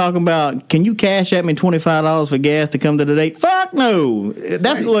message talking about, can you cash at me $25 for gas to come to the date? Fuck no.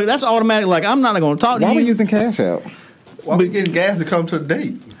 That's automatic. Like, I'm not going to talk to you. Why are we using Cash App? Why are we getting gas to come to the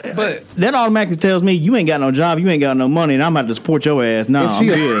date? But that automatically tells me you ain't got no job, you ain't got no money, and I'm about to support your ass. No, is she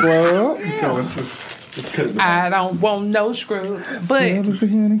a scrub? Yeah. I don't want no scrubs. But she's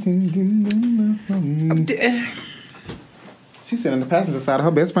sitting in the passenger side of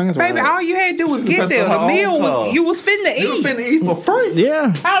her best friend's baby, ride. all you had to do was get there. The meal was you was finna eat. You was finna eat for free.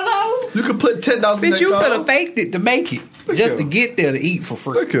 Yeah. Hello? You could put $10 in that Bitch, you car. could have faked it to make it. Just to get there to eat for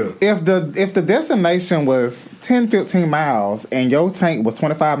free. If the destination was 10, 15 miles and your tank was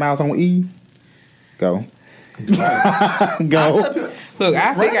 25 miles on E, go. Go. Look,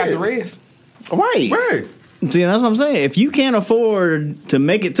 I take out the rest. Right. See, that's what I'm saying. If you can't afford to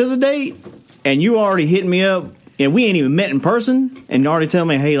make it to the date and you already hitting me up and we ain't even met in person and you already tell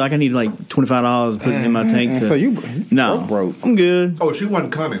me, hey, like I need like $25 put in my tank to. So you broke. I'm good. Oh, she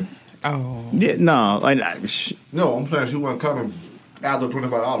wasn't coming. Oh. Yeah, no. No, I'm saying she wasn't coming after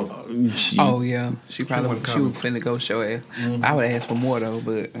 $25. Oh, yeah. She probably was finna go show ass. Mm-hmm. I would ask for more, though,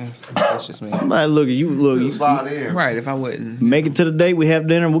 but that's just me. Like, look, you slide in. Right, if I wouldn't. Make it to the date, we have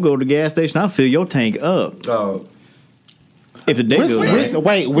dinner, we'll go to the gas station, I'll fill your tank up. If the date goes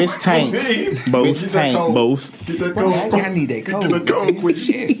right. Which tank? Both. Both. I need that coke. Get the coke with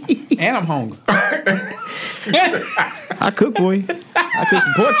shit. And I'm hungry. I cooked for you. I cooked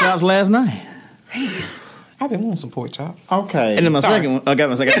some pork chops last night. I've been wanting some pork chops. Okay. And then my second one. I got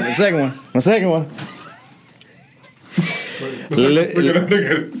my second one.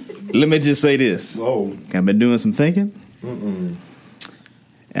 Let me just say this. Oh. I've been doing some thinking.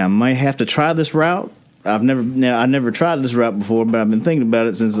 I might have to try this route. I never tried this route before, but I've been thinking about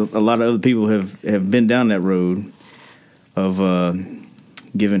it since a lot of other people have been down that road of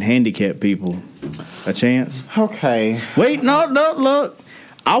giving handicapped people a chance. Okay. Wait, no, look.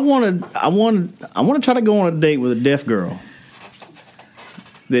 I want to try to go on a date with a deaf girl.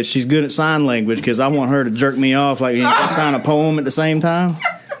 That she's good at sign language because I want her to jerk me off like sign a poem at the same time.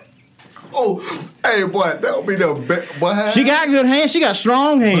 Oh, hey boy, that would be the best. Boy, she got good hands. She got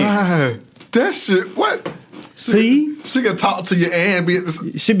strong hands. Boy, that shit. What? See, she can talk to you and be.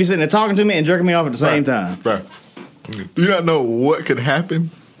 She'd be sitting there talking to me and jerking me off at the same time. Bro, do you not know what could happen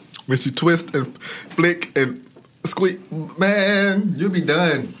when she twist and flick and squeak? Man, you'll be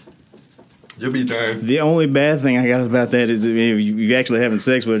done. You'll be done. The only bad thing I got about that is if you're actually having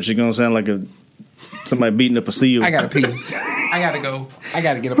sex with her, she's gonna sound like somebody beating up a seal. I gotta pee. I gotta go. I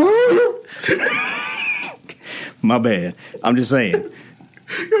gotta get up. My bad. I'm just saying.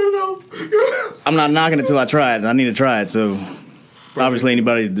 I'm not knocking it till I try it. I need to try it. So obviously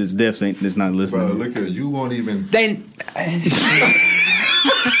anybody that's deaf that's not listening. Bro, look at you. Won't even. Then.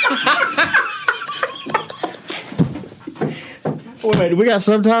 Wait a minute, we got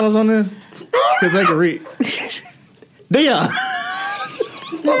subtitles on this? Because they can read. Dion.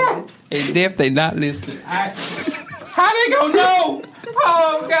 Hey, deaf, they not listening. How they gonna know?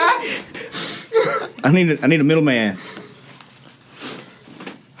 Oh, God. I need a middleman.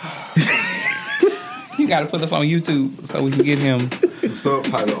 You gotta put us on YouTube so we can get him the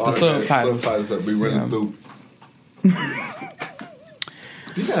subtitles that we running through.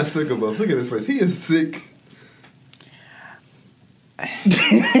 He's not sick of us. Look at his face. He is sick.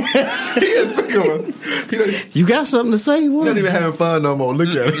 He is sick of her. You got something to say? What? He not even having fun no more. Look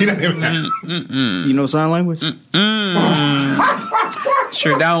at him. He not even You know sign language?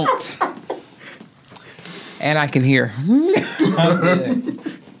 Sure don't. And I can hear.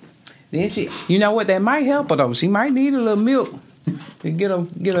 Then she, you know what? That might help her though. She might need a little milk to get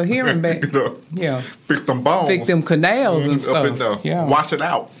her hearing back. Yeah, fix them bones, fix them canals and stuff. Up in there. Yeah, wash it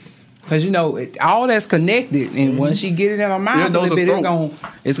out. Cause you know all that's connected, and once she get it in her mouth a little bit,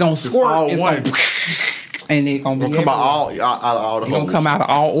 it's gonna squirt. All it's one. And it's gonna be come out all the holes. It's gonna come out of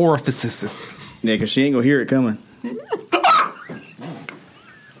all orifices. Yeah, cause she ain't gonna hear it coming.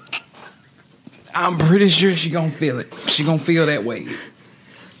 I'm pretty sure she gonna feel it. She gonna feel that way.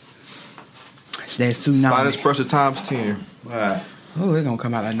 That's tsunami. Sinus pressure times 10. All right. Oh, it's gonna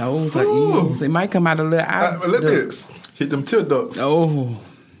come out of nose or ears. It might come out of little eye. A little bit. Hit them tear ducts. Oh.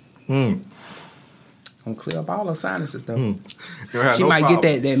 Gonna clear up all her sinuses though. She no might problem.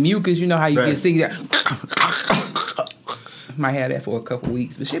 get that mucus. You know how you Right. can see that. Might have that for a couple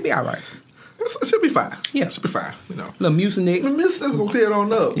weeks, but she'll be all right. She'll be fine. Yeah, she'll be fine. You know, little mucinex. The mucinex gonna clear it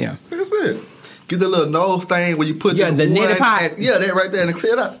on up. Yeah, that's it. Get the little nose thing where you put the neti pot. That right there and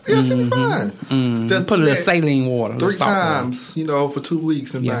clear it up. Yeah, she'll be fine. Just put a little saline water, 3 times. You know, for 2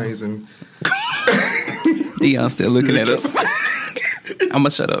 weeks and things. And Dion's still looking at us. I'm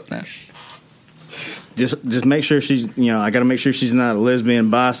gonna shut up now. Just make sure she's, I got to make sure she's not a lesbian,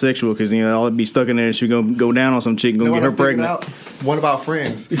 bisexual, because, all it be stuck in there and she's going to go down on some chick and going to get her pregnant. One of our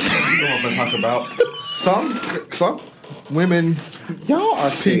friends, you know what I'm talking about. Some women, y'all are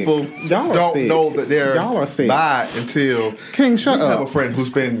people don't know that they're bi until King, shut up. I have a friend who's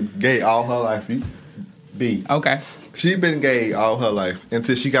been gay all her life. Okay. She's been gay all her life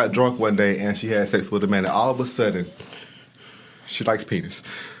until she got drunk one day and she had sex with a man, and all of a sudden, she likes penis.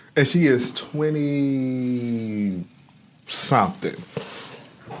 And she is 20-something.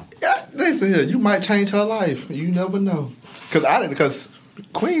 Yeah, listen here, you might change her life. You never know. Because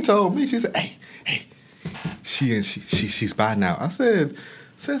Queen told me, she said, hey, she's bi now. I said,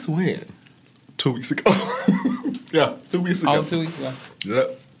 since when? 2 weeks ago. Yeah, 2 weeks ago. Oh, 2 weeks ago.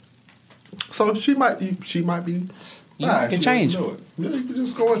 Yep. So she might be. You can change it. Yeah, you can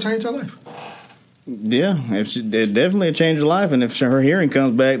just go and change her life. Yeah, it definitely changed her life, and if her hearing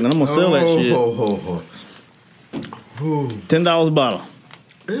comes back, then I'm gonna sell that shit. $10 a bottle.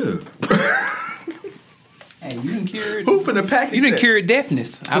 Ew. Hey, you didn't cure it. Who finna package? You didn't cure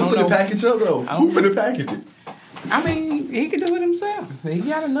deafness. Who finna package up though? Who finna package it? I mean, he can do it himself. He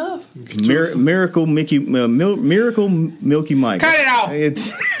got enough. Miracle Milky Mike. Cut it off.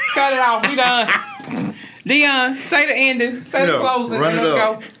 Cut it off. We done. Dion, say the ending. Say the closing. Run and it let's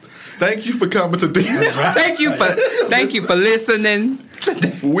up. go. Thank you for coming to Dion. Thank you for listening.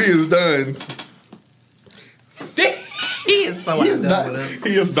 We is done. He is so out done with us.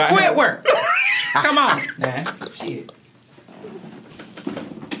 He is done. Squidward. Come on. Nah, shit.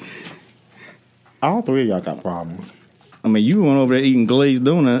 All three of y'all got problems. I mean, you went over there eating glazed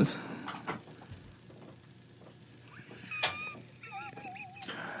donuts.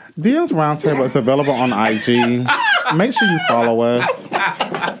 Dion's Roundtable is available on IG. Make sure you follow us.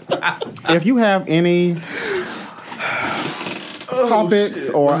 If you have any topics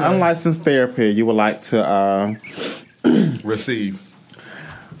or unlicensed therapy you would like to receive,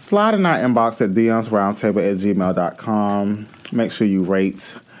 slide in our inbox at dionsroundtable@gmail.com. Make sure you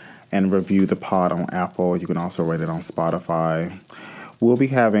rate and review the pod on Apple. You can also rate it on Spotify. We'll be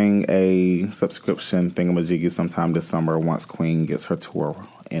having a subscription thingamajiggy sometime this summer once Queen gets her tour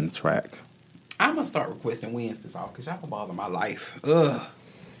in track. I'm going to start requesting Wednesdays off because y'all can bother my life. Ugh.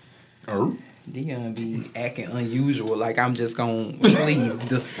 Oh. Dion be acting unusual like I'm just going to leave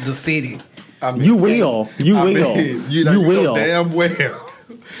the city. I mean, you will. You will. You know damn well.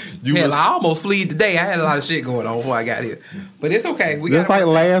 Hell, I almost fled today. I had a lot of shit going on before I got here. But it's okay. Just like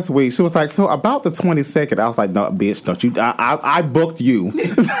last week, she was like, so about the 22nd, I was like, no, bitch, don't you, I booked you.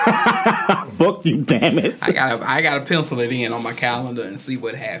 Booked you, damn it. I gotta pencil it in on my calendar and see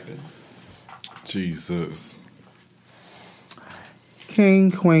what happens. Jesus.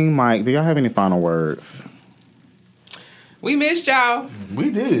 King, Queen, Mike, do y'all have any final words? We missed y'all.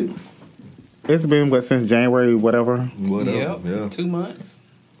 We did. It's been, since January, whatever? Yep. Yeah. 2 months.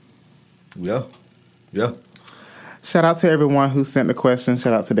 Yeah. Shout out to everyone who sent the question.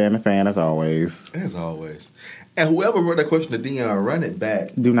 Shout out to Dan the Fan, as always. As always. And whoever wrote that question to Dion, run it back.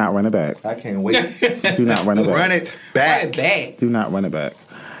 Do not run it back. I can't wait. Do not run it back. Run it back. Run it back. Do not run it back.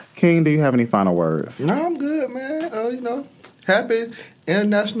 King, do you have any final words? No, I'm good, man. Happy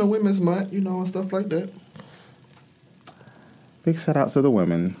International Women's Month, and stuff like that. Big shout out to the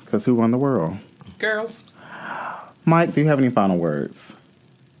women, because who run the world? Girls. Mike, do you have any final words?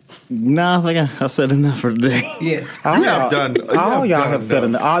 No, I think I said enough for today. Yes. All y'all have said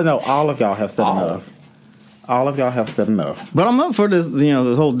enough. I know all of y'all have said enough. All of y'all have said enough. But I'm up for this,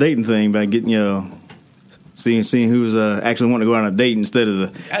 this whole dating thing by getting, seeing who's actually wanting to go on a date instead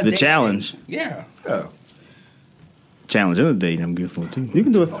of the challenge. Yeah. Challenge and a date, I'm good for it too. We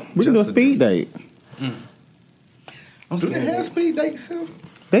can do a speed date. Do they have speed dates?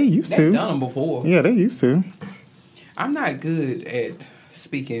 They used to. They've done them before. Yeah, they used to. I'm not good at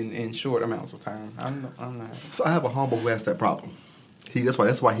speaking in short amounts of time. I'm not. So I have a homeboy who has that problem.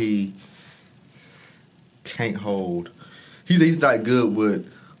 That's why he can't hold. He's not good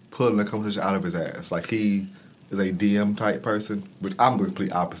with pulling the conversation out of his ass. Like he is a DM type person, which I'm the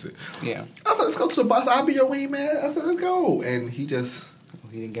complete opposite. Yeah. I said, let's go to the bus. I'll be your wingman. I said, let's go. And he just.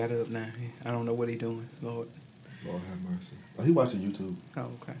 He done got up now. I don't know what he doing. Lord have mercy. Oh, he watching YouTube. Oh,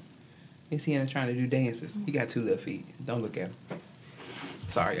 okay. Is he in there trying to do dances? He got 2 left feet. Don't look at him.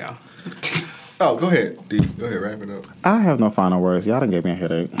 Sorry, y'all. Oh, go ahead, D. Go ahead, wrap it up. I have no final words. Y'all done gave me a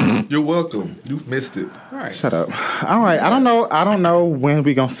headache. You're welcome. You've missed it. All right. Shut up. All right. I don't know when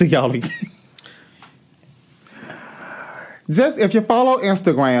we gonna see y'all again. Just if you follow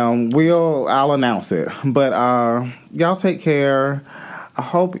Instagram, I'll announce it. But y'all take care. I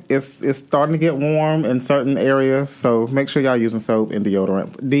hope it's starting to get warm in certain areas, so make sure y'all using soap and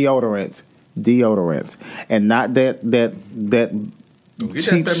deodorant, and not that Don't get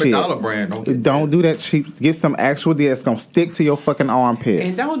cheap that shit. McDollar brand. Don't do that cheap. Get some actual that's gonna stick to your fucking armpits.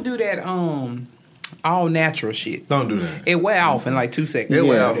 And don't do that all natural shit. Don't do that. It wear off in like 2 seconds. It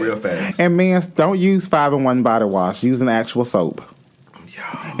wear off real fast. And men, don't use 5-in-1 body wash. Use an actual soap.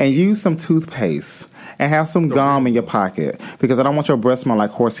 And use some toothpaste. And have some gum in your pocket. Because I don't want your breath smell like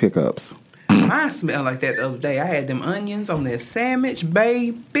horse hiccups. Mine smelled like that the other day. I had them onions on that sandwich,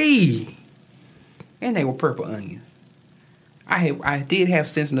 baby. And they were purple onions. I did have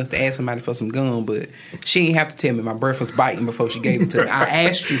sense enough to ask somebody for some gum, but she didn't have to tell me my breath was biting before she gave it to me. I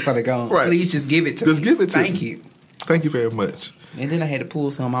asked you for the gum. Right. Please just give it to me. Just give it to me. Thank you. Thank you very much. And then I had to pull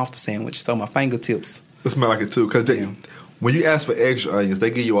some off the sandwich, so my fingertips. It smell like it too, because when you ask for extra onions, they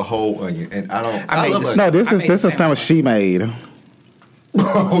give you a whole onion, and I don't. I love onions. No, this is a sandwich she made.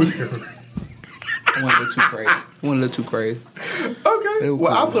 One a little too crazy. Okay.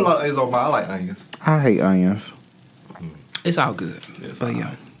 Well, I put a lot of onions on mine. I like onions. I hate onions. It's all good. But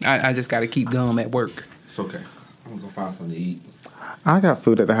yeah, I just got to keep gum at work. It's okay. I'm going to go find something to eat. I got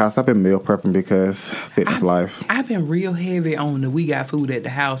food at the house. I've been meal prepping because fitness life. I've been real heavy on the we got food at the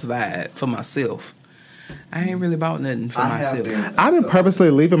house vibe for myself. I ain't really bought nothing for myself. I've been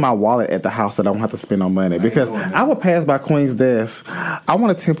purposely leaving my wallet at the house so I don't have to spend no money because I would pass by Queen's desk. I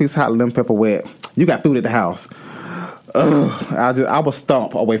want a 10-piece hot lemon pepper wet. You got food at the house. I will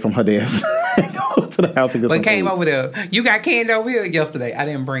stomp away from her desk. Go to the house and get some came food. over there. You got candy over here yesterday. I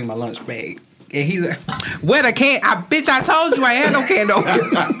didn't bring my lunch bag. And he's like, where the can? Bitch, I told you I had no candy over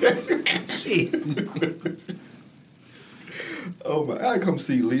here. Shit. Oh my! I come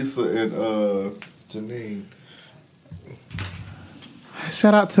see Lisa and Janine.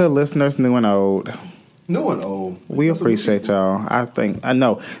 Shout out to listeners new and old. New and old. We appreciate y'all. I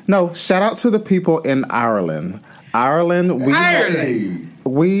know. No, shout out to the people in Ireland. They're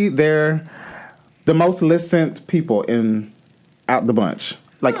the most listened people out the bunch.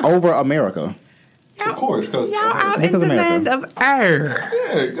 Like over America. Of course, because y'all out in the land of air.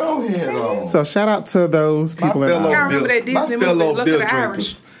 Yeah, go ahead. So shout out to those people in Ireland. I remember that Disney movie, Look at the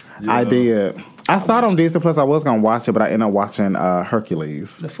Irish. Yeah. I did. I saw it on Disney Plus. I was gonna watch it, but I ended up watching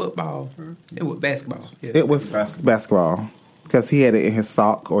Hercules. The football. It was basketball. Yeah. It was basketball because he had it in his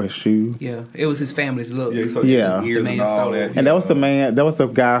sock or his shoe. Yeah, it was his family's look. Yeah. The man stole it. And that was the man. That was the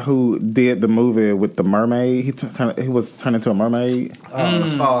guy who did the movie with the mermaid. He was turned into a mermaid. 13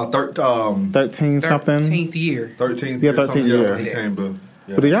 something. 13th year. 13th. Yeah, 13th year. Yeah.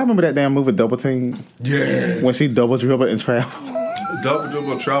 But do y'all remember that damn movie Double Team? Yeah. When she double dribbled and traveled. Double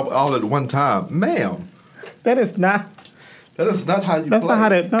dribble travel all at one time, ma'am. That is not how you. That's play. not how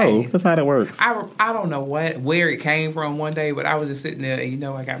that. No, Hey. that's not how that works. I don't know where it came from one day, but I was just sitting there, and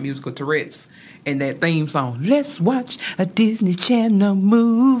I got musical Tourette's, and that theme song. Let's watch a Disney Channel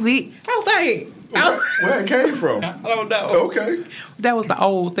movie. I was like, where it came from? I don't know. Okay, that was the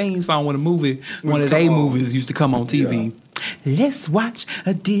old theme song when one of their movies used to come on TV. Yeah. Let's watch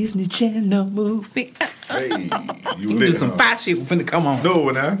a Disney Channel movie. Hey, you can do some fire shit finna come on. No,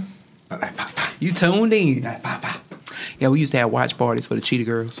 now. You tuned in. Yeah, we used to have watch parties for the Cheetah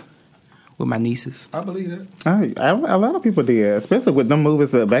Girls. with my nieces. I believe that. A lot of people did, especially with them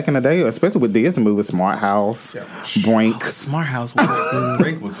movies back in the day, especially with Disney movies, Smart House, Brink. Smart House was good.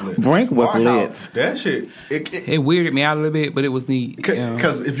 Brink was lit. Brink was lit. House, that shit. It weirded me out a little bit, but it was neat.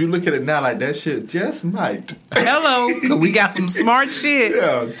 Because if you look at it now, like that shit just might. Hello, we got some smart shit.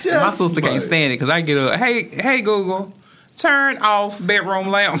 Yeah, my sister can't stand it because I get up. Hey Google, turn off bedroom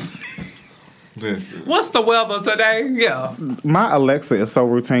lamp. Listen. What's the weather today? Yeah. My Alexa is so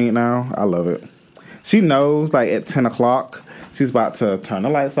routine now. I love it. She knows, like, at 10 o'clock, she's about to turn the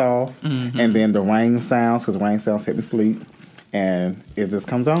lights off, and then the rain sounds, because rain sounds help me sleep, and it just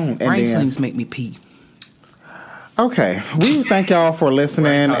comes on. And rain sounds make me pee. Okay. We thank y'all for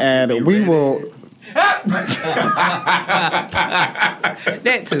listening, and we will...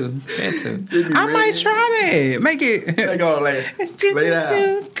 That too. I might try that. Make it. They go lay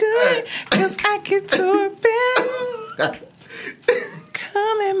down. Good, cause I can do it better.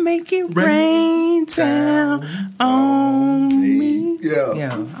 Come and make it rain down on me.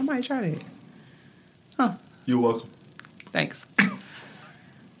 Yeah, I might try that. Huh? You're welcome. Thanks.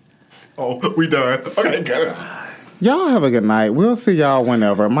 Oh, we done. Okay, got it. Y'all have a good night. We'll see y'all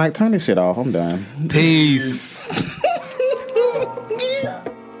whenever. Mike, turn this shit off. I'm done. Peace.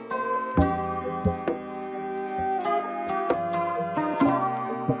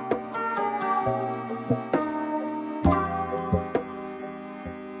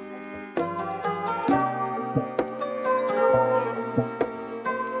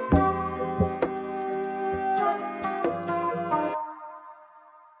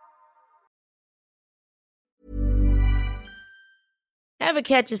 Ever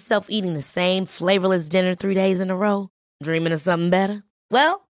catch yourself eating the same flavorless dinner 3 days in a row? Dreaming of something better?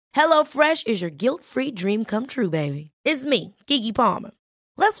 Well, HelloFresh is your guilt-free dream come true, baby. It's me, Keke Palmer.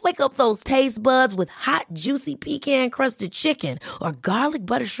 Let's wake up those taste buds with hot, juicy pecan-crusted chicken or garlic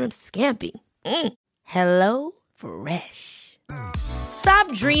butter shrimp scampi. Hello Fresh. Stop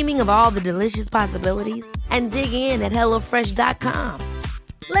dreaming of all the delicious possibilities and dig in at HelloFresh.com.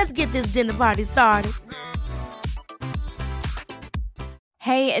 Let's get this dinner party started.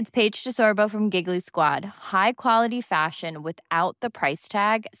 Hey, it's Paige DeSorbo from Giggly Squad. High quality fashion without the price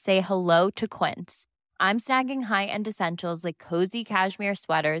tag. Say hello to Quince. I'm snagging high-end essentials like cozy cashmere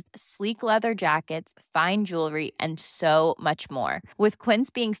sweaters, sleek leather jackets, fine jewelry, and so much more. With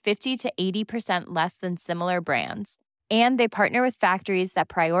Quince being 50 to 80% less than similar brands. And they partner with factories that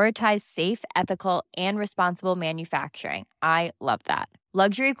prioritize safe, ethical, and responsible manufacturing. I love that.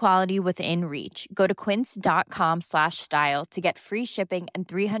 Luxury quality within reach. Go to quince.com/style to get free shipping and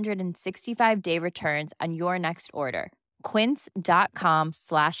 365-day returns on your next order.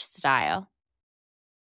 Quince.com/style.